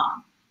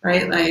marathon,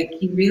 right? Like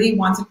you really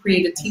want to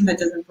create a team that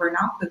doesn't burn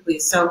out quickly.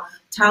 So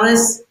tell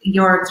us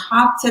your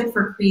top tip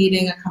for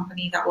creating a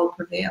company that will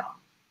prevail.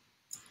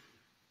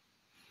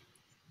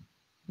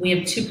 We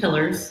have 2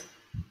 pillars,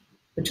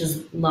 which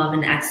is love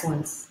and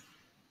excellence.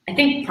 I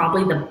think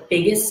probably the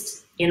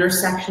biggest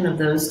intersection of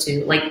those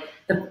two,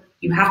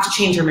 you have to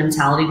change your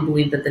mentality to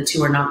believe that the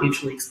two are not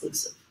mutually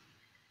exclusive.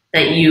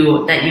 That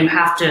you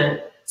have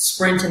to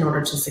sprint in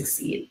order to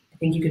succeed. I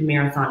think you can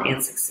marathon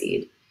and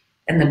succeed.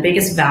 And the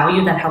biggest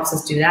value that helps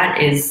us do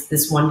that is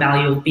this one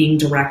value of being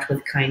direct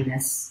with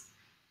kindness.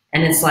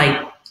 And it's like,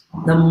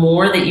 the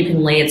more that you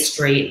can lay it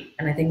straight,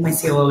 and I think my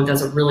COO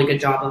does a really good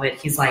job of it,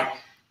 he's like,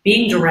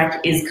 being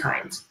direct is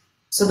kind.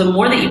 So the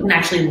more that you can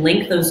actually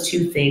link those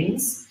two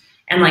things,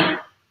 and like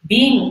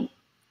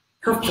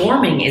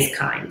performing is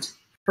kind.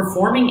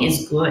 Performing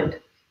is good.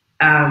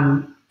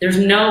 There's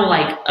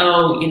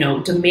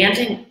no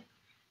demanding,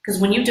 because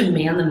when you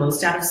demand the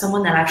most out of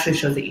someone, that actually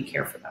shows that you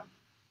care for them.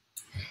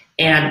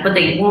 But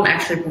they won't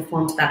actually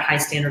perform to that high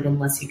standard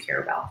unless you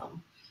care about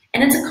them.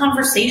 And it's a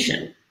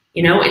conversation.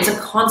 It's a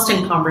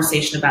constant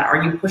conversation about,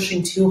 are you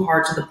pushing too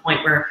hard to the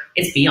point where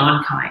it's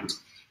beyond kind?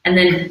 And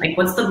then,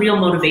 what's the real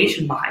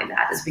motivation behind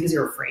that? Is it because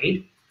you're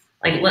afraid?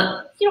 You don't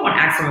want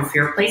to act from a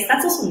fear place.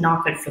 That's also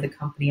not good for the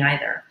company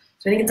either.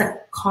 So I think it's a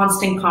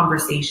constant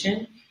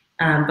conversation,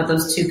 but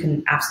those two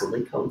can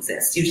absolutely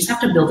coexist. You just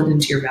have to build it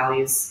into your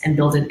values and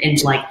build it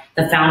into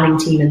the founding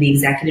team and the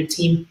executive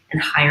team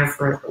and hire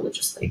for it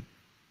religiously.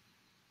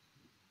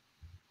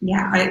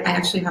 Yeah, I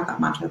actually have that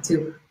mantra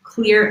too.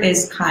 Clear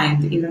is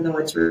kind, even though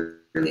it's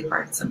really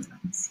hard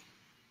sometimes.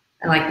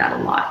 I like that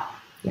a lot.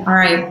 Yeah. All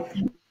right.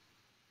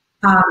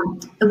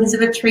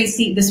 Elizabeth,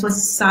 Tracy, this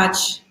was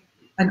such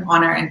an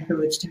honor and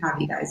privilege to have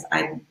you guys.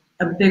 I'm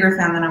a bigger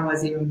fan than I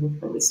was even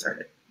before we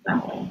started.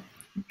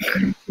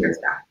 Cheers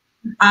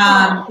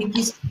back. Thank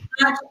you so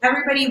much.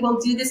 Everybody, we'll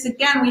do this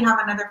again. We have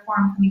another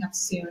forum coming up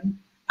soon.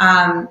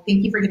 Thank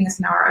you for giving us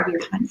an hour of your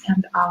time,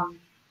 and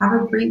have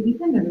a great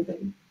weekend,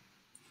 everybody.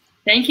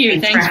 Thank you.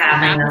 Thanks for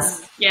having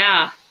us.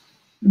 Yeah.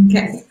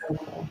 Okay.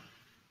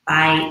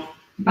 Bye.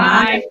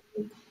 Bye.